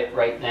gut it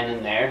right then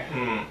and there.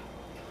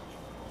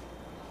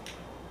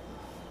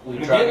 We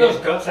drug Getting those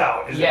it. guts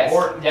out is Yes,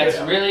 important. that's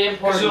Yeah. really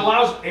Because important. it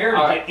allows air to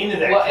All get right. into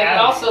that Well, cavity. and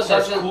it also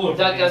starts doesn't cooling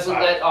that from the doesn't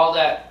inside. let all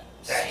that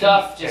That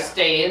stuff heat, just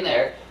yeah. stay in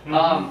there.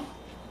 Mhm.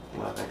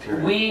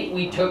 Bacteria.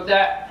 We took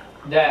that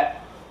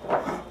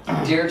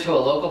deer to a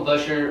local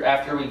butcher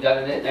after we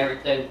gutted it and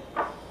everything.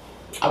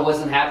 I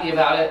wasn't happy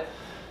about it.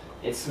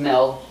 It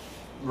smelled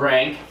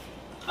rank,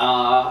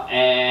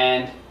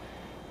 and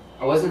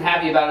I wasn't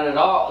happy about it at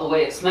all. The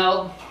way it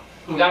smelled.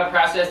 We got it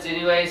processed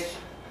anyways.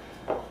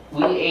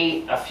 We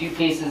ate a few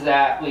pieces of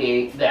that. We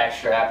ate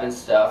backstrap and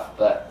stuff,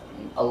 but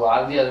a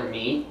lot of the other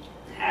meat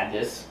had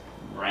this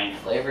rank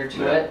flavor to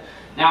Yeah. it.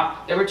 Now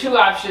there were two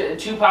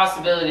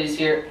possibilities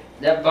here.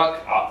 That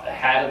buck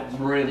had a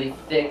really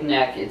thick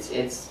neck.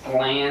 Its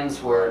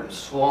glands were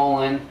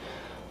swollen.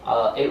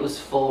 It was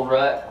full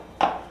rut.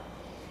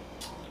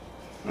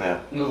 Yeah,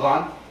 Move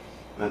on.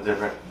 that's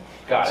different.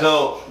 Got it.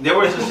 So there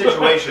was a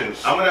situation.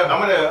 I'm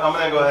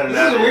gonna go ahead and This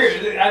add is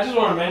weird. I just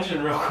want to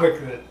mention real quick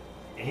that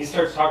he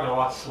starts talking a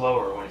lot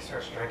slower when he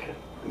starts drinking.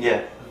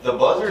 Yeah, The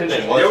buzzard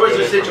thing was there was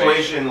good a information.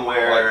 situation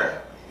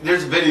where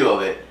there's video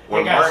of it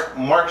where Hey, guys.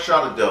 Mark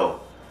shot a doe.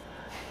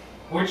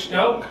 Which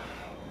doe?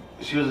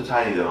 She was a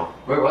tiny doe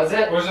Where was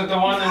it? Was it the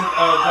one that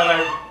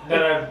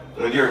I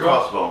with your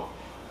crossbow.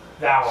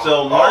 that one?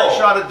 So Mark Oh.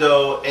 shot a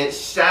doe. It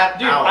sat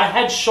Dude, out. I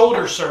had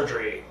shoulder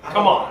surgery.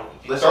 Come on.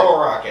 Listen, Throw a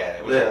rock at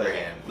it with Yeah. the other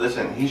hand.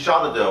 listen. He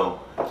shot a doe.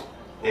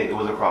 It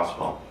was a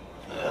crossbow.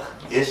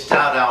 It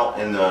sat out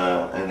in The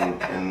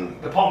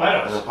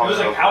palmettos. The It was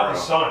like palmettos, out in the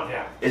bro. sun.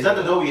 Yeah. Is that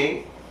the doe we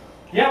ate?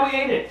 Yeah, we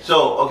ate it.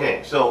 So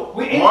okay, so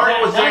We ate Mark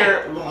that was night.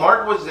 there.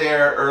 Mark was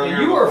there earlier.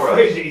 And you were before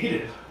afraid us. to eat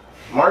it.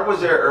 Mark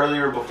was there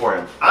earlier before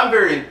him. I'm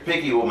very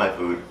picky with my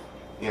food.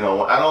 You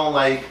know, I don't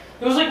like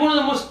It was like one of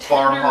the most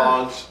bar tender.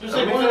 hogs. It was Let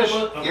like me one of the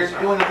finish. most. Oh, You're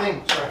sorry. doing the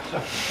thing.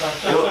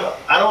 Sorry. You know,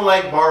 I don't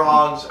like bar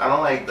hogs. I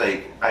don't like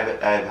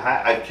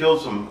I've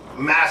killed some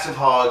massive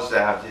hogs that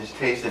have just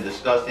tasted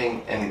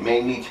disgusting and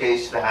made me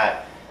taste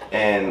that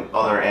and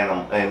other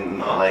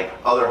like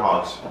other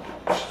hogs,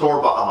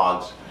 store-bought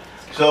hogs.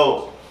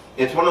 So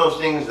it's one of those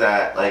things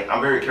that like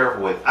I'm very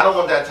careful with. I don't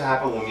want that to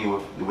happen with me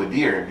with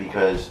deer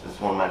because it's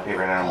one of my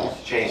favorite animals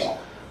to chase.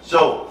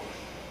 So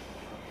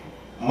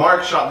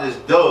Mark shot this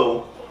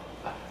doe.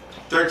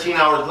 13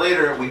 hours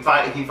later, he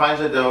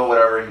finds a doe,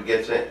 whatever, he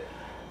gets it.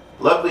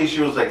 Luckily,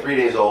 she was like 3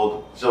 days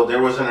old, so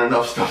there wasn't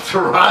enough stuff to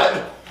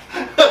ride.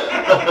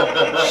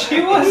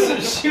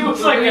 She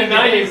was like a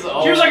 90. days She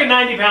old. was like a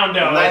 90-pound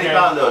doe. 90 okay?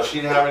 pound doe.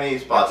 She didn't have any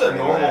spots That's a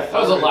anymore. normal. That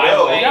was a fucking live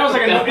doe. weight. That was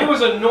like it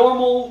was a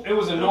normal. It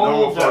was a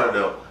normal Florida doe.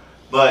 doe.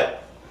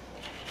 But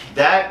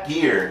that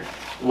deer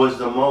was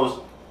the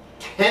most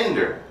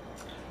tender.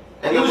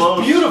 And It the was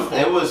most, beautiful.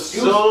 It was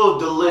so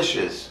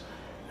delicious.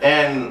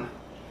 And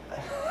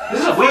This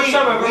is the We- first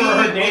time I've ever we-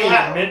 heard we Danny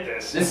have- admit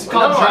this. This is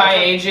called No, dry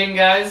I- aging,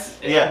 guys.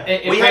 Yeah.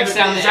 It We had breaks to-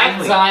 down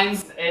exactly. the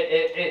enzymes.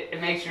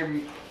 It makes your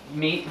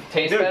meat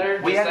taste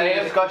better. we just had a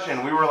saying.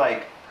 discussion. We were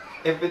like,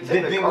 If it's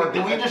did we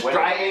just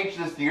dry age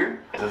this deer?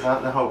 That's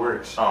not how it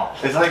works. Oh.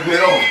 It's like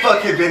middle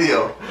fucking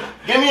video.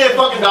 Give me a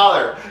fucking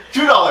 $1.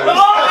 $2.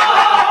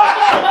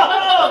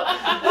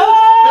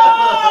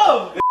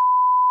 Oh!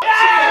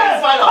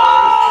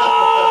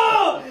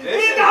 $5.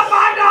 He got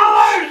 $5!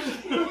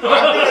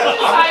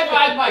 Just high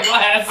five my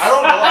glass. I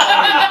don't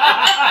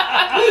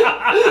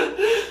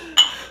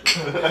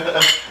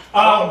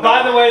know.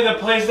 By the way, the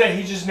place that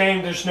he just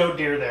named, there's no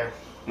deer there.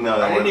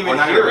 No, I didn't even we're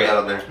not hear gonna it. get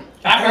up there.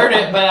 I heard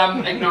it, but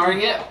I'm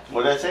ignoring it.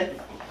 What did I say?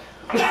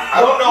 I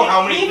don't know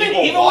how many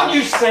people Even watch. when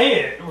you say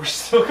it, we're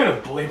still gonna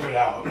bleep it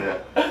out. Yeah.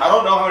 I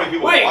don't know how many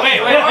people. Wait, watch wait,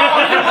 it. wait.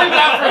 Oh, you're leaving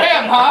out for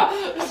him, huh?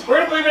 We're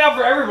gonna bleep it out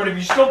for everybody, but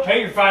you still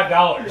pay your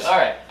 $5. All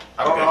right.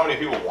 I don't know how many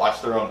people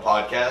watch their own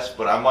podcast,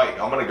 but I'm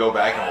gonna go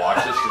back and watch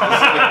this because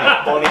this is gonna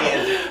be funny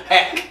as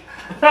heck.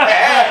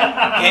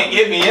 Can't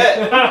get me yet.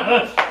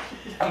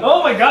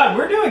 Oh my God,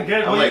 we're doing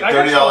good. I'm Well, like I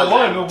got $30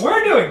 one, but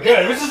we're doing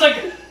good. This is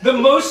like The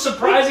most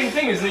surprising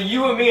thing is that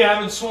you and me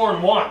haven't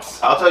sworn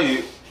once. I'll tell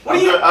you.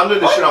 I'm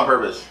doing this shit on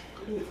purpose.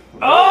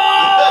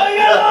 Oh, you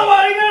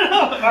gotta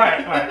know. All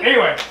right.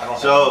 Anyway.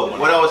 So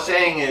what I was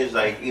saying is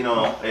like,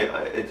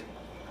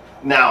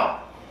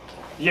 now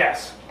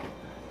Yes.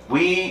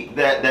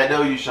 that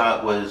doe you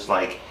shot was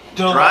like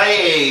Delicious. dry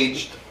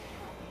aged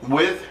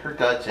with her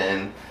guts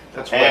in,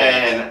 That's right.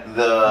 and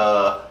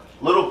the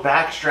little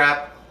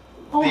backstrap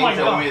Oh things my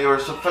that God. we made were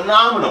so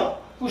phenomenal.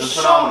 It was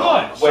so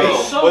phenomenal. good. Wait,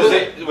 So was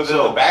good. it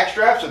So- the back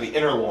straps or the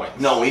inner loins?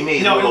 No, we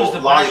made No, it little was the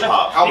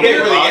lollipops. How The big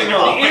inner- were the The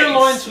inner inner loins?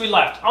 loins we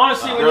left.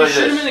 Honestly, when Really you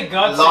shoot this. them in the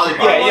guts, Lollipops.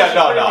 like,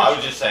 I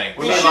was just saying.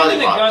 We You made shoot them in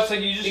the lollipops. guts, like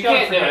you just You gotta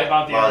can't do forget it.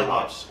 about the other ones.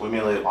 Lollipops. We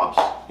made lollipops.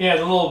 Yeah,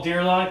 the little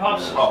deer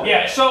lollipops. Oh.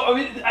 Yeah. So I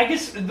mean, I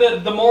guess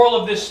the moral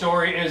of this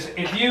story is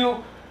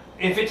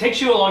if it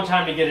takes you a long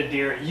time to get a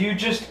deer, you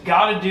just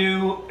gotta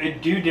do a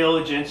due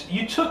diligence.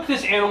 You took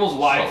this animal's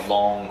life. It's a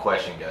long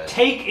question, guys.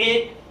 Take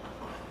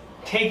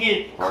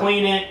it,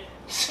 clean it,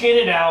 skin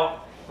it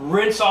out,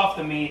 rinse off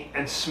the meat,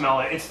 and smell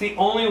it. It's the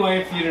only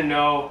way for you to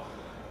know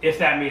if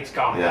that meat's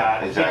gone Yeah,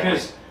 bad. exactly.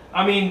 Because,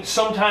 I mean,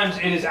 sometimes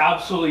it is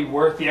absolutely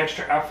worth the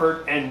extra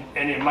effort, and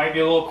it might be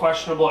a little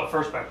questionable at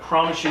first, but I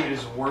promise you it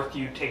is worth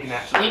you taking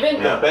that.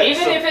 Even Yeah.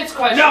 if it's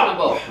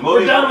questionable.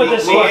 We're done with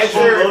this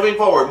question. Moving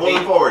forward.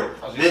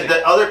 I was gonna say-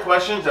 The other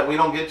questions that we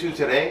don't get to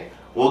today,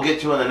 we'll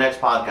get to in the next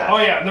podcast. Oh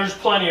yeah, there's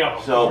plenty of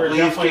them. So We're please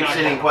definitely keep not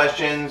sending done.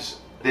 questions.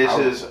 We're I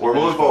moving just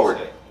forward.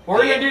 wanna say,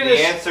 We're gonna do the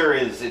this. answer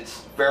is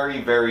it's very,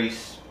 very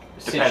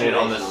dependent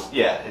on this. Situational.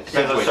 Yeah, it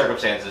depends on the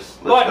circumstances.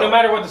 But Let's no go.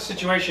 matter what the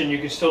situation, you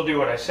can still do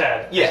what I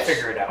said. and Yes.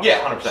 Figure it out. Yeah,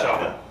 100%. So,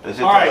 Yeah. This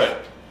is all right.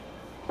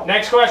 good.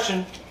 Next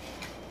question.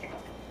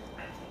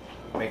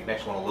 Make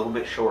next one a little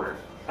bit shorter.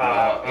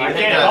 I think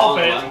can't that's help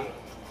the it. one.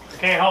 I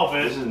can't help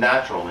it. This is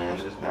natural, man.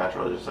 This is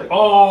natural. Just like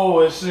Oh,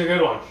 this is a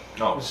good one.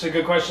 No. This is a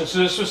good question. So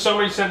this was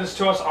somebody sent this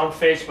to us on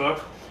Facebook.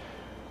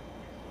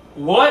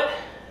 What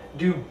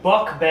do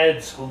buck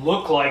beds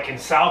look like in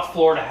South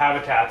Florida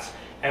habitats,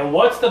 and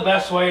what's the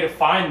best way to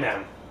find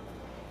them?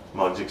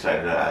 Mug's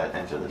excited to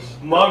answer this.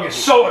 Mug is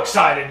so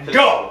excited.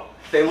 Go!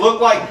 They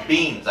look like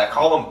beans. I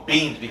call them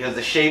beans because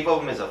the shape of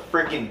them is a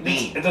freaking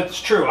bean.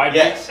 That's true.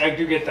 Yes. I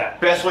do get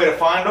that. Best way to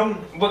find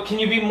them, But can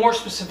you be more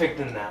specific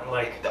than that?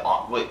 Like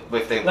what the,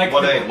 they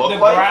look the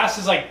like. grass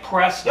is like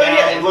pressed down.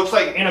 Yeah, it looks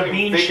like in a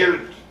bean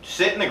figure.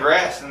 Sit in the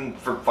grass and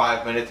for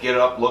 5 minutes, get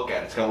it up, look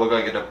at it. It's gonna look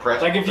like a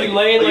depressed. Like if you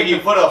lay in, like, you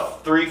the- put a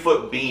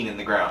 3-foot bean in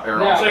the ground. Or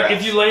No. on It's the like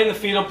grass. if you lay in the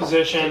fetal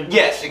position.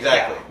 Yes,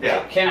 exactly.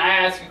 Yeah. Can I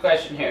ask a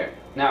question here?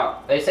 Now,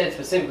 they said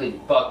specifically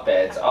buck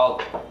beds.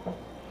 All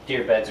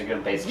deer beds are going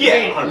to basically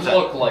Yeah, 100%.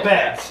 look like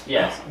Beds. that.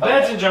 Yes.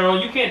 Beds okay. in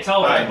general, you can't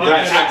tell what Alright, a buck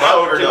that's bed is.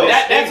 buck or no?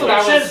 That's what I It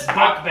was. says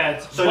buck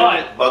beds, So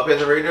but Buck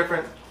beds are very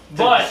different. To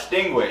but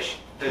distinguish,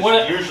 there's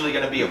What- usually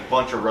gonna be a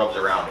bunch of rubs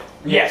around it.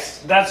 yes,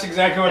 that's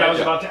exactly what I was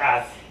Gotcha. about to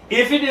add.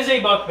 If it is a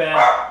buck bed,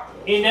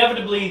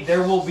 inevitably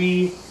there will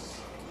be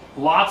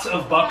lots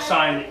of buck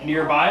sign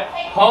nearby.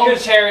 Home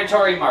Because-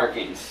 territory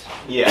markings.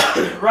 Yeah.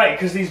 Right,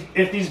 because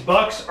if these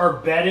bucks are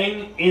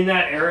bedding in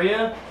that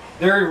area,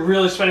 they're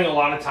really spending a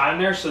lot of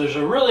time there. So there's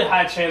a really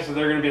high chance that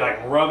they're going to be like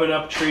rubbing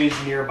up trees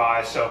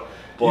nearby. So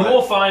you But-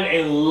 will find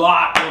a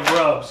lot of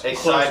rubs A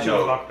close side to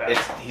a buck note, bed.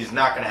 he's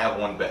not gonna have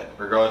one bed,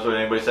 regardless of what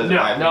anybody says. No,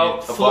 in my no, opinion.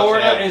 The Bucks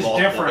Florida have is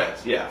multiple different.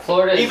 Beds. Yeah.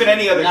 Florida is Even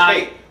any other not-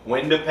 state,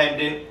 wind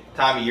dependent,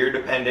 time of year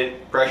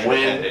dependent, pressure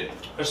Wind. dependent.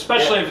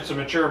 Especially if it's a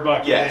mature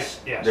buck. Yes.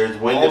 Yes. There's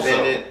wind Also-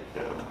 dependent.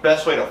 The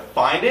best way to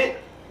find it,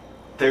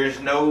 there's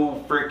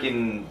no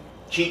freaking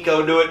cheat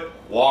code to it.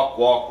 Walk,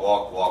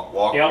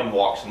 Yep. and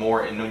walk some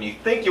more. And when you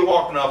think you're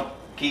walking up,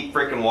 keep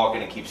freaking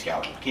walking and keep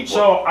scouting. Keep walking.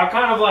 So I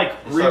kind of like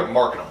And start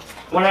marking them.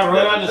 when I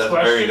wrote out this That's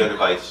very good question.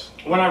 advice.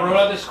 When I wrote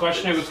out this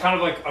question, it was kind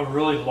of like a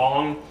really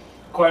long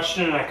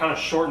question, and I kind of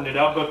shortened it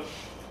up. But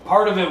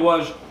part of it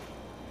was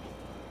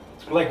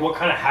like, what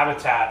kind of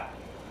habitat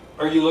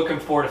are you looking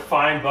for to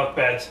find buck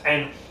beds?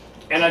 And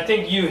I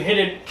think you hit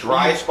it.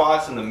 Dry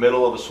spots in the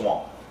middle of a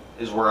swamp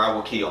is where I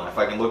will key on. If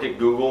I can look at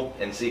Google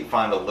and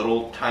find a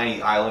little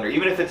tiny island, or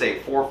even if it's a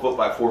 4-foot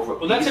by 4-foot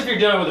Well, that's piece, if you're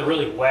dealing with a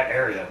really wet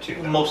area too.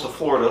 most of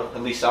Florida,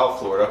 at least South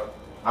Florida.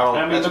 I don't.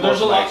 I mean, that's but there's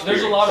most a of my lot.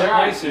 There's a experience. lot of There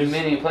are places.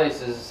 many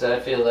places that I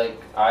feel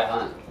like I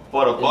hunt.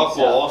 But a buck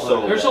will South also.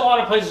 Florida. There's a lot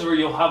of places where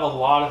you'll have a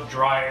lot of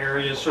dry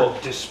areas sort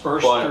of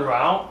dispersed But-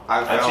 throughout.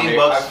 I've I've found seen I've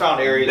bucks found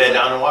areas. bed that-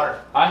 down in water.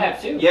 I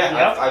have too. Yeah,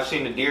 Yep. I've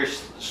seen the deer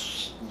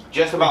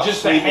just about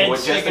Just the sleeping head with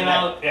just the sticking neck.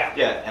 out. Yeah.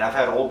 Yeah, and I've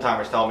had old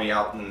timers tell me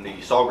out in the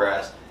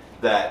sawgrass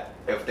that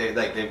if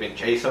they've been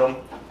chasing them,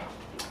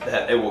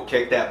 that they will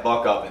kick that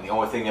buck up, and the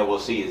only thing they will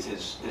see is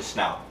his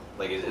snout,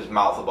 like his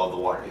mouth above the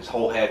water. His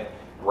whole head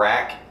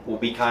rack will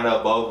be kind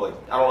of above. Like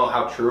I don't know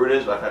how true it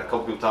is, but I've had a couple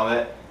people tell me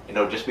that. You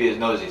know, just be his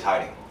nose he's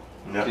hiding,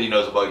 Yep. so he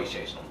knows the bug he's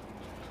chasing him.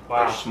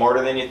 Wow. They're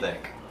smarter than you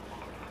think.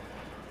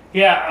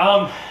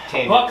 Yeah.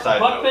 Tangent Buck side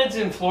note. beds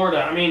in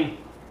Florida. I mean,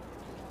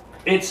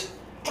 it's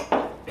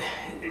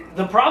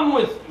the problem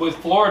with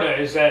Florida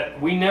is that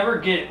we never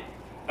get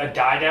a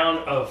die down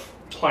of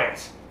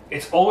plants.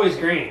 It's always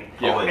green.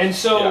 Yeah. And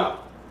so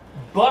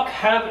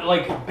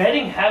Yeah.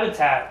 bedding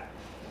habitat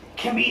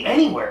can be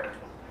anywhere.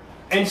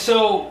 And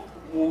so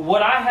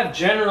what I have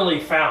generally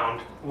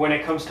found when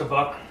it comes to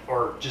buck,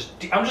 or I'm just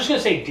going to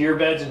say deer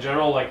beds in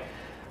general, like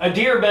a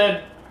deer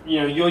bed,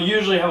 you'll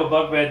usually have a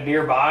buck bed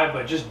nearby,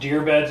 but just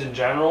deer beds in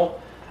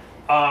general,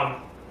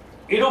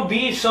 it'll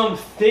be some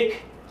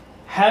thick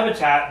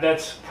habitat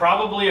that's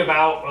probably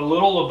about a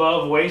little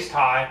above waist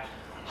high,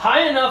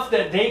 high enough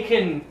that they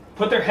can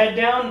put their head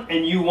down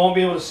and you won't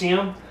be able to see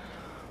them,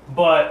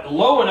 but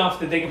low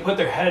enough that they can put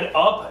their head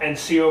up and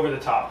see over the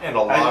top. And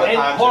a lot of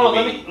times hold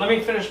on, let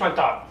me finish my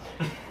thought.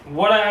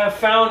 What I have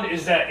found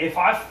is that if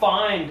I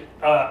find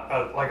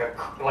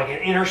like an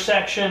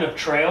intersection of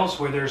trails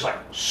where there's like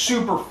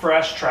super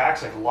fresh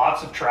tracks, like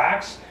lots of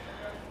tracks,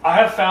 I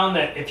have found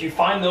that if you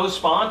find those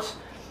spots,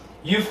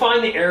 you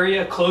find the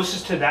area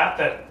closest to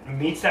that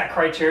meets that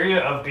criteria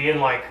of being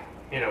like,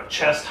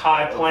 chest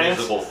high plants,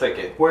 visible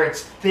thicket, where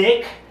it's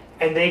thick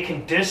and they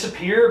can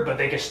disappear, but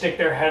they can stick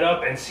their head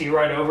up and see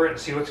right over it and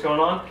see what's going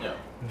on. Yeah.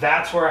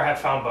 That's where I have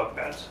found buck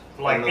beds.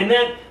 And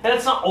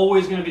that's not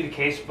always going to be the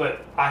case,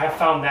 but I have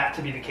found that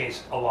to be the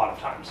case a lot of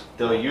times.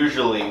 They'll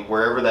usually,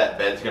 wherever that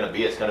bed's going to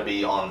be, it's going to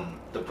be on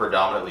the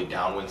predominantly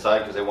downwind side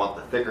because they want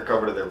the thicker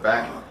cover to their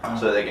back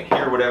so that they can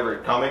hear whatever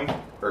is coming,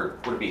 or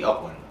would it be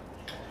upwind?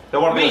 They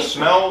want to be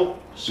able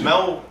to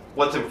smell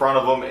what's in front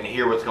of them and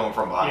hear what's coming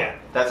from behind. Yeah.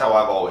 That's how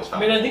I've always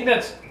found it. I think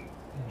that's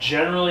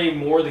generally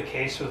more the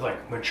case with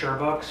like mature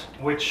bucks,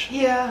 which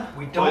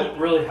we don't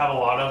really have a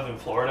lot of in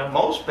Florida.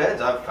 Most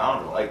beds I've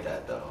found are like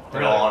that though. In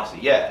Really? all honesty,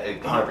 yeah,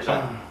 100%.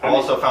 I've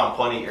also found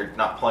plenty, or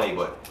not plenty,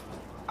 but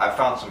I've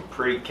found some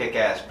pretty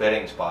kick-ass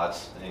bedding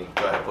spots. And you can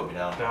go ahead and put me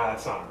down. Nah,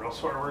 that's not a real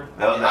swear word.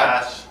 No,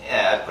 that's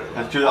I'd put it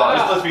down. that's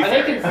 $2. Let's be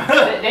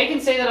fair. They can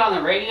say that on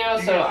the radio,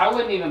 so I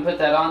wouldn't even put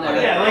that on there.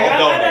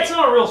 Yeah, that's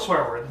not a real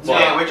swear word. It's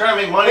Yeah, we're trying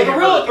to make money. like a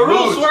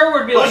real swear word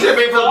would be like, Should have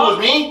made fuck, with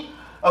me.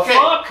 Okay.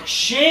 fuck,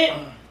 shit.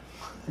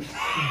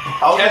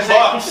 I was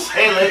gonna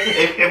say,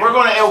 hey, if we're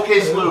going to OK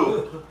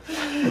Slough,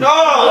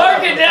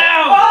 Mark it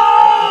down.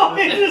 Oh,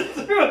 he just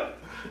threw it.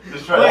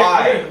 just try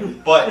Why?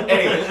 But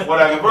anyways, if we're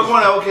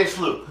going to OK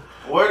Slough,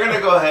 we're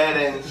gonna go ahead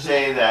and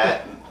say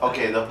that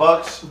the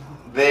bucks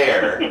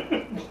there,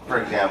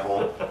 for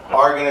example,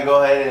 are gonna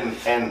go ahead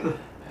and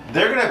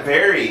they're gonna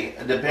vary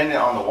depending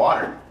on the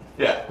water.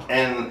 yeah.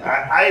 And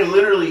I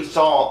literally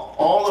saw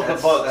all of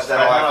the bucks that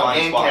I had on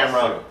game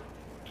camera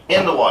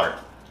in the water.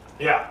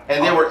 Yeah.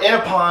 And they were in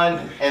a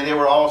pond, and they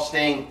were all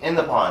staying in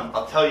the pond.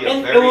 I'll tell you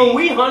And when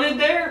we hunted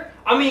there,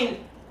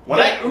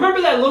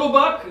 remember that little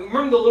buck?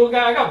 Remember the little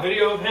guy? I got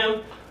video of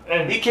him.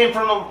 And He came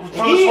from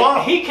the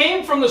swamp. He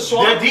came from the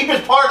swamp. The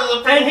deepest part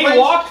of the And he place.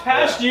 walked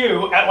past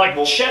you at like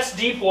chest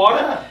deep water.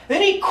 Yeah.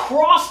 Then he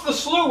crossed the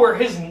slough where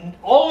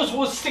all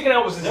was sticking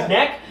out was his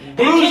neck.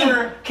 Then he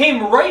Bruiser.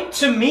 came right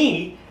to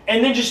me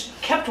and then just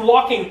kept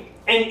walking.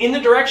 And in the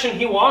direction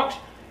he walked,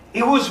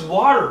 it was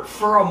water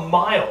for a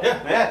mile.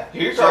 Yeah.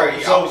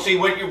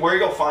 Where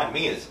you'll find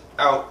me is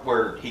out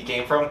where he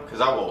came from, because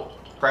I will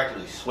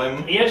practically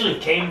swim. He actually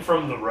came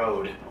from the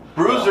road.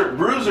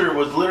 Bruiser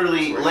was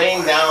literally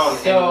laying down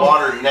in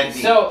water neck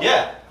deep.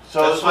 Yeah.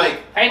 So it's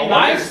like, In in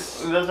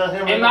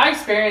my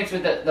experience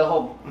with the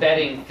whole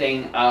bedding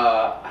thing,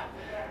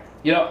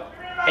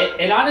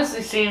 it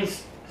honestly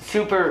seems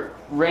super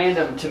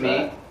random to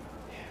me.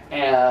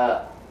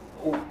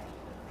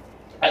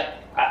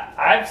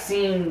 I've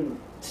seen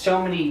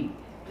so many,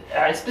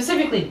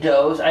 specifically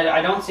does.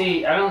 I don't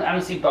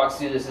see bucks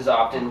do this as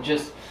often.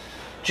 Just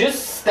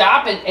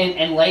stop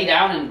and lay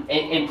down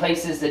in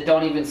places that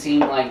don't even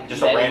seem like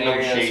Just a bedding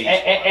random areas. shady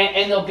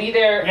And they'll be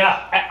there.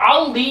 Yeah.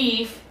 I'll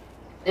leave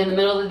in the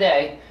middle of the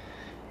day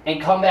and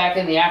come back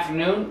in the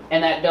afternoon,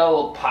 and that doe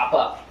will pop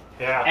up.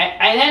 Yeah.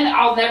 And then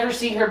I'll never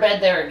see her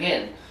bed there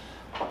again.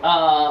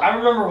 I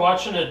remember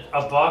watching a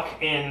buck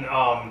in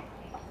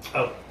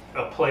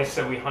a place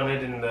that we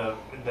hunted in the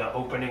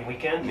opening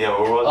weekend. Yeah,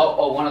 where was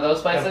Oh, one of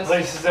those The places?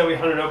 places that we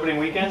hunted opening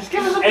weekends.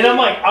 And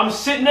I'm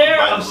sitting there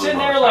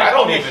like, I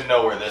don't even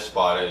know where this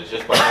spot is.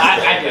 Just by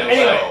I do.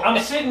 Anyway, I'm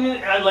sitting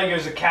at like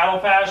there's a cattle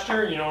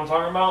pasture, you know what I'm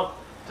talking about?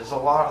 There's a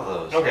lot of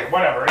those. Okay,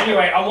 whatever.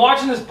 Anyway, I'm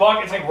watching this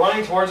buck, it's like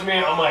running towards me,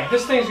 I'm like,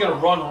 this thing's gonna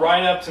run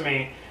right up to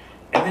me,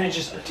 and then it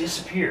just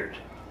disappeared.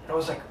 I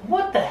was like,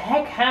 what the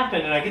heck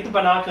happened? And I get the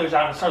binoculars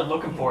out and start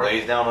looking for it.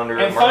 Lays down under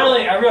And a myrtle.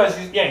 finally, I realized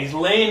he's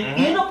laying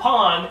in a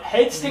pond,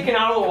 head sticking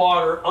out of the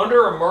water,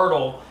 under a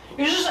myrtle.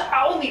 He's just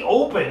out in the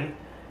open,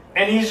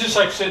 and he's just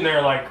like sitting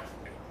there like,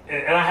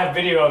 and I have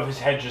video of his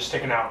head just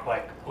sticking out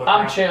like. looking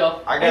I'm around.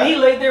 chill. And he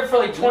laid there for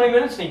like 20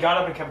 minutes, and he got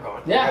up and kept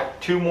going. Yeah.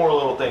 Two more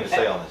little things to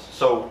say on this.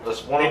 So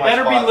that's one They of my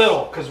better spots. be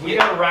little, because we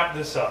gotta wrap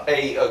this up.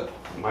 A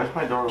Why's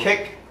my door?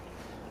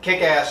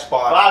 kick-ass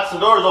spot. Box, the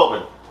door's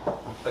open.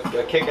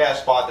 A kick-ass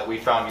spot that we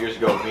found years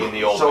ago, me and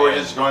the old So man. we're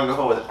just going to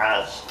go with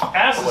ass.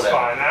 Ass is Whatever.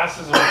 fine. Ass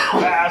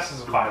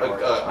is a fine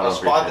word. A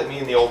spot that me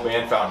and the old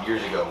man found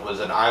years ago was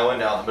an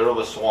island out in the middle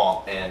of a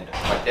swamp, and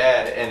my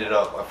dad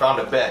I found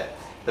a bed.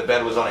 The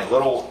bed was on a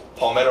little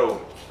palmetto,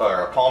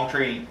 or a palm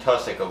tree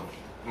tussock of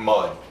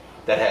mud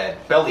that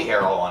had belly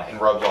hair all on it and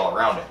rubs all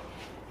around it.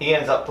 He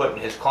ends up putting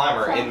his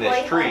climber in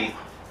this tree.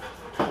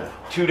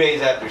 2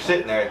 days after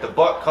sitting there, the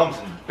buck comes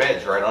and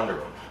beds right under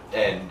him.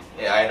 And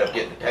I end up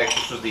getting the text.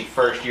 This was the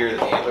first year that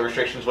the antler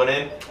restrictions went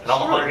in. And I'm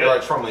 100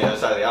 yards from the other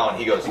side of the island.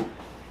 He goes,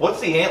 "What's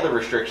the antler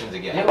restrictions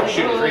again?" Yeah,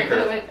 Shoot his wait.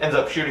 recurve. Ends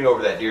up shooting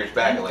over that deer's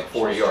back at like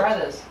 40 Let's try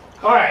yards. this.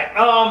 All right.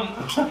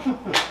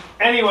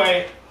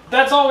 Anyway,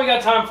 that's all we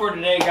got time for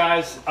today,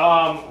 guys.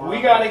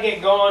 We got to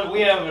get going. We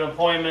have an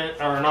appointment,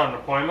 or not an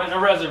appointment, a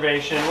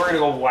reservation. We're gonna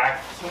go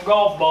whack some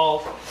golf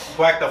balls.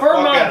 Whack the For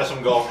fuck my- out of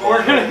some golf balls.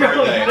 We're gonna for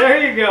go. birthday.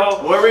 There you go.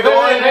 Where are we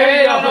going?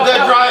 Hey, no. The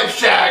Drive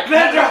Shack.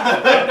 That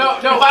drive-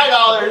 No.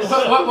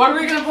 $5. What are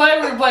we gonna play?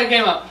 We're gonna play a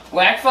game of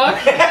whack fuck.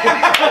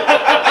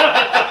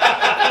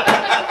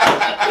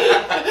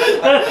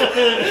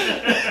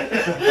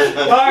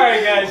 All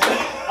right,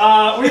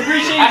 guys. We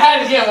appreciate I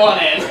had to get one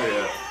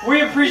in.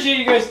 We appreciate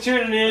you guys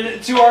tuning in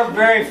to our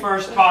very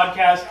first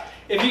podcast.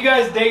 If you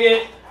guys dig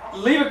it,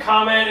 leave a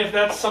comment if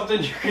that's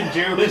something you can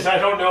do, because I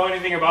don't know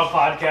anything about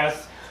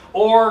podcasts.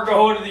 Or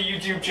go to the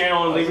YouTube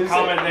channel and leave a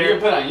comment You there. can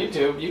put it on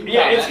YouTube. You can Yeah,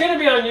 comment. it's gonna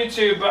be on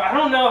YouTube, but I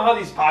don't know how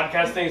these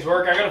podcast things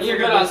work. I gotta You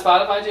figure can put it on this.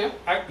 Spotify too.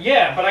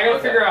 Yeah, but I gotta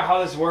Okay. figure out how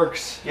this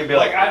works. You'd be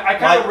like, I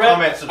kind like, of read.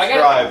 comment, I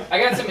subscribe.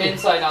 got some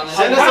insight on this.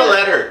 Send us a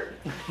letter.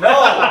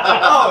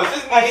 No, this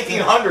is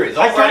 1900s.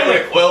 I I'll write kinda-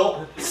 with a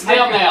quill.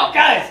 Snail mail.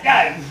 Guys.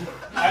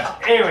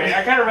 Anyway,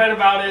 I kind of read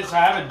about it, so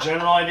I have a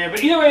general idea.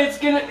 But either way,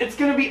 it's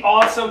gonna be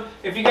awesome.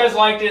 If you guys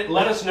liked it,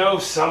 let us know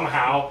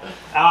somehow.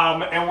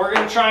 And we're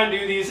gonna try and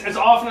do these as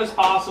often as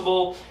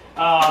possible.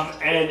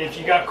 And if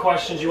you got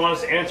questions you want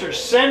us to answer,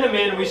 send them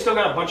in. We still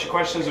got a bunch of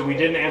questions that we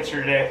didn't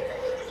answer today.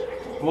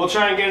 We'll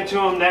try and get to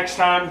them next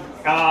time.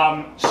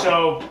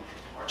 So,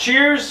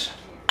 cheers.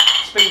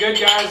 It's been good,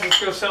 guys. Let's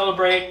go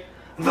celebrate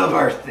the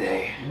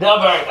birthday. The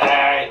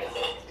birthday.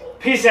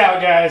 Peace out,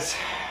 guys.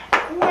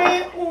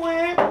 Wah, wah.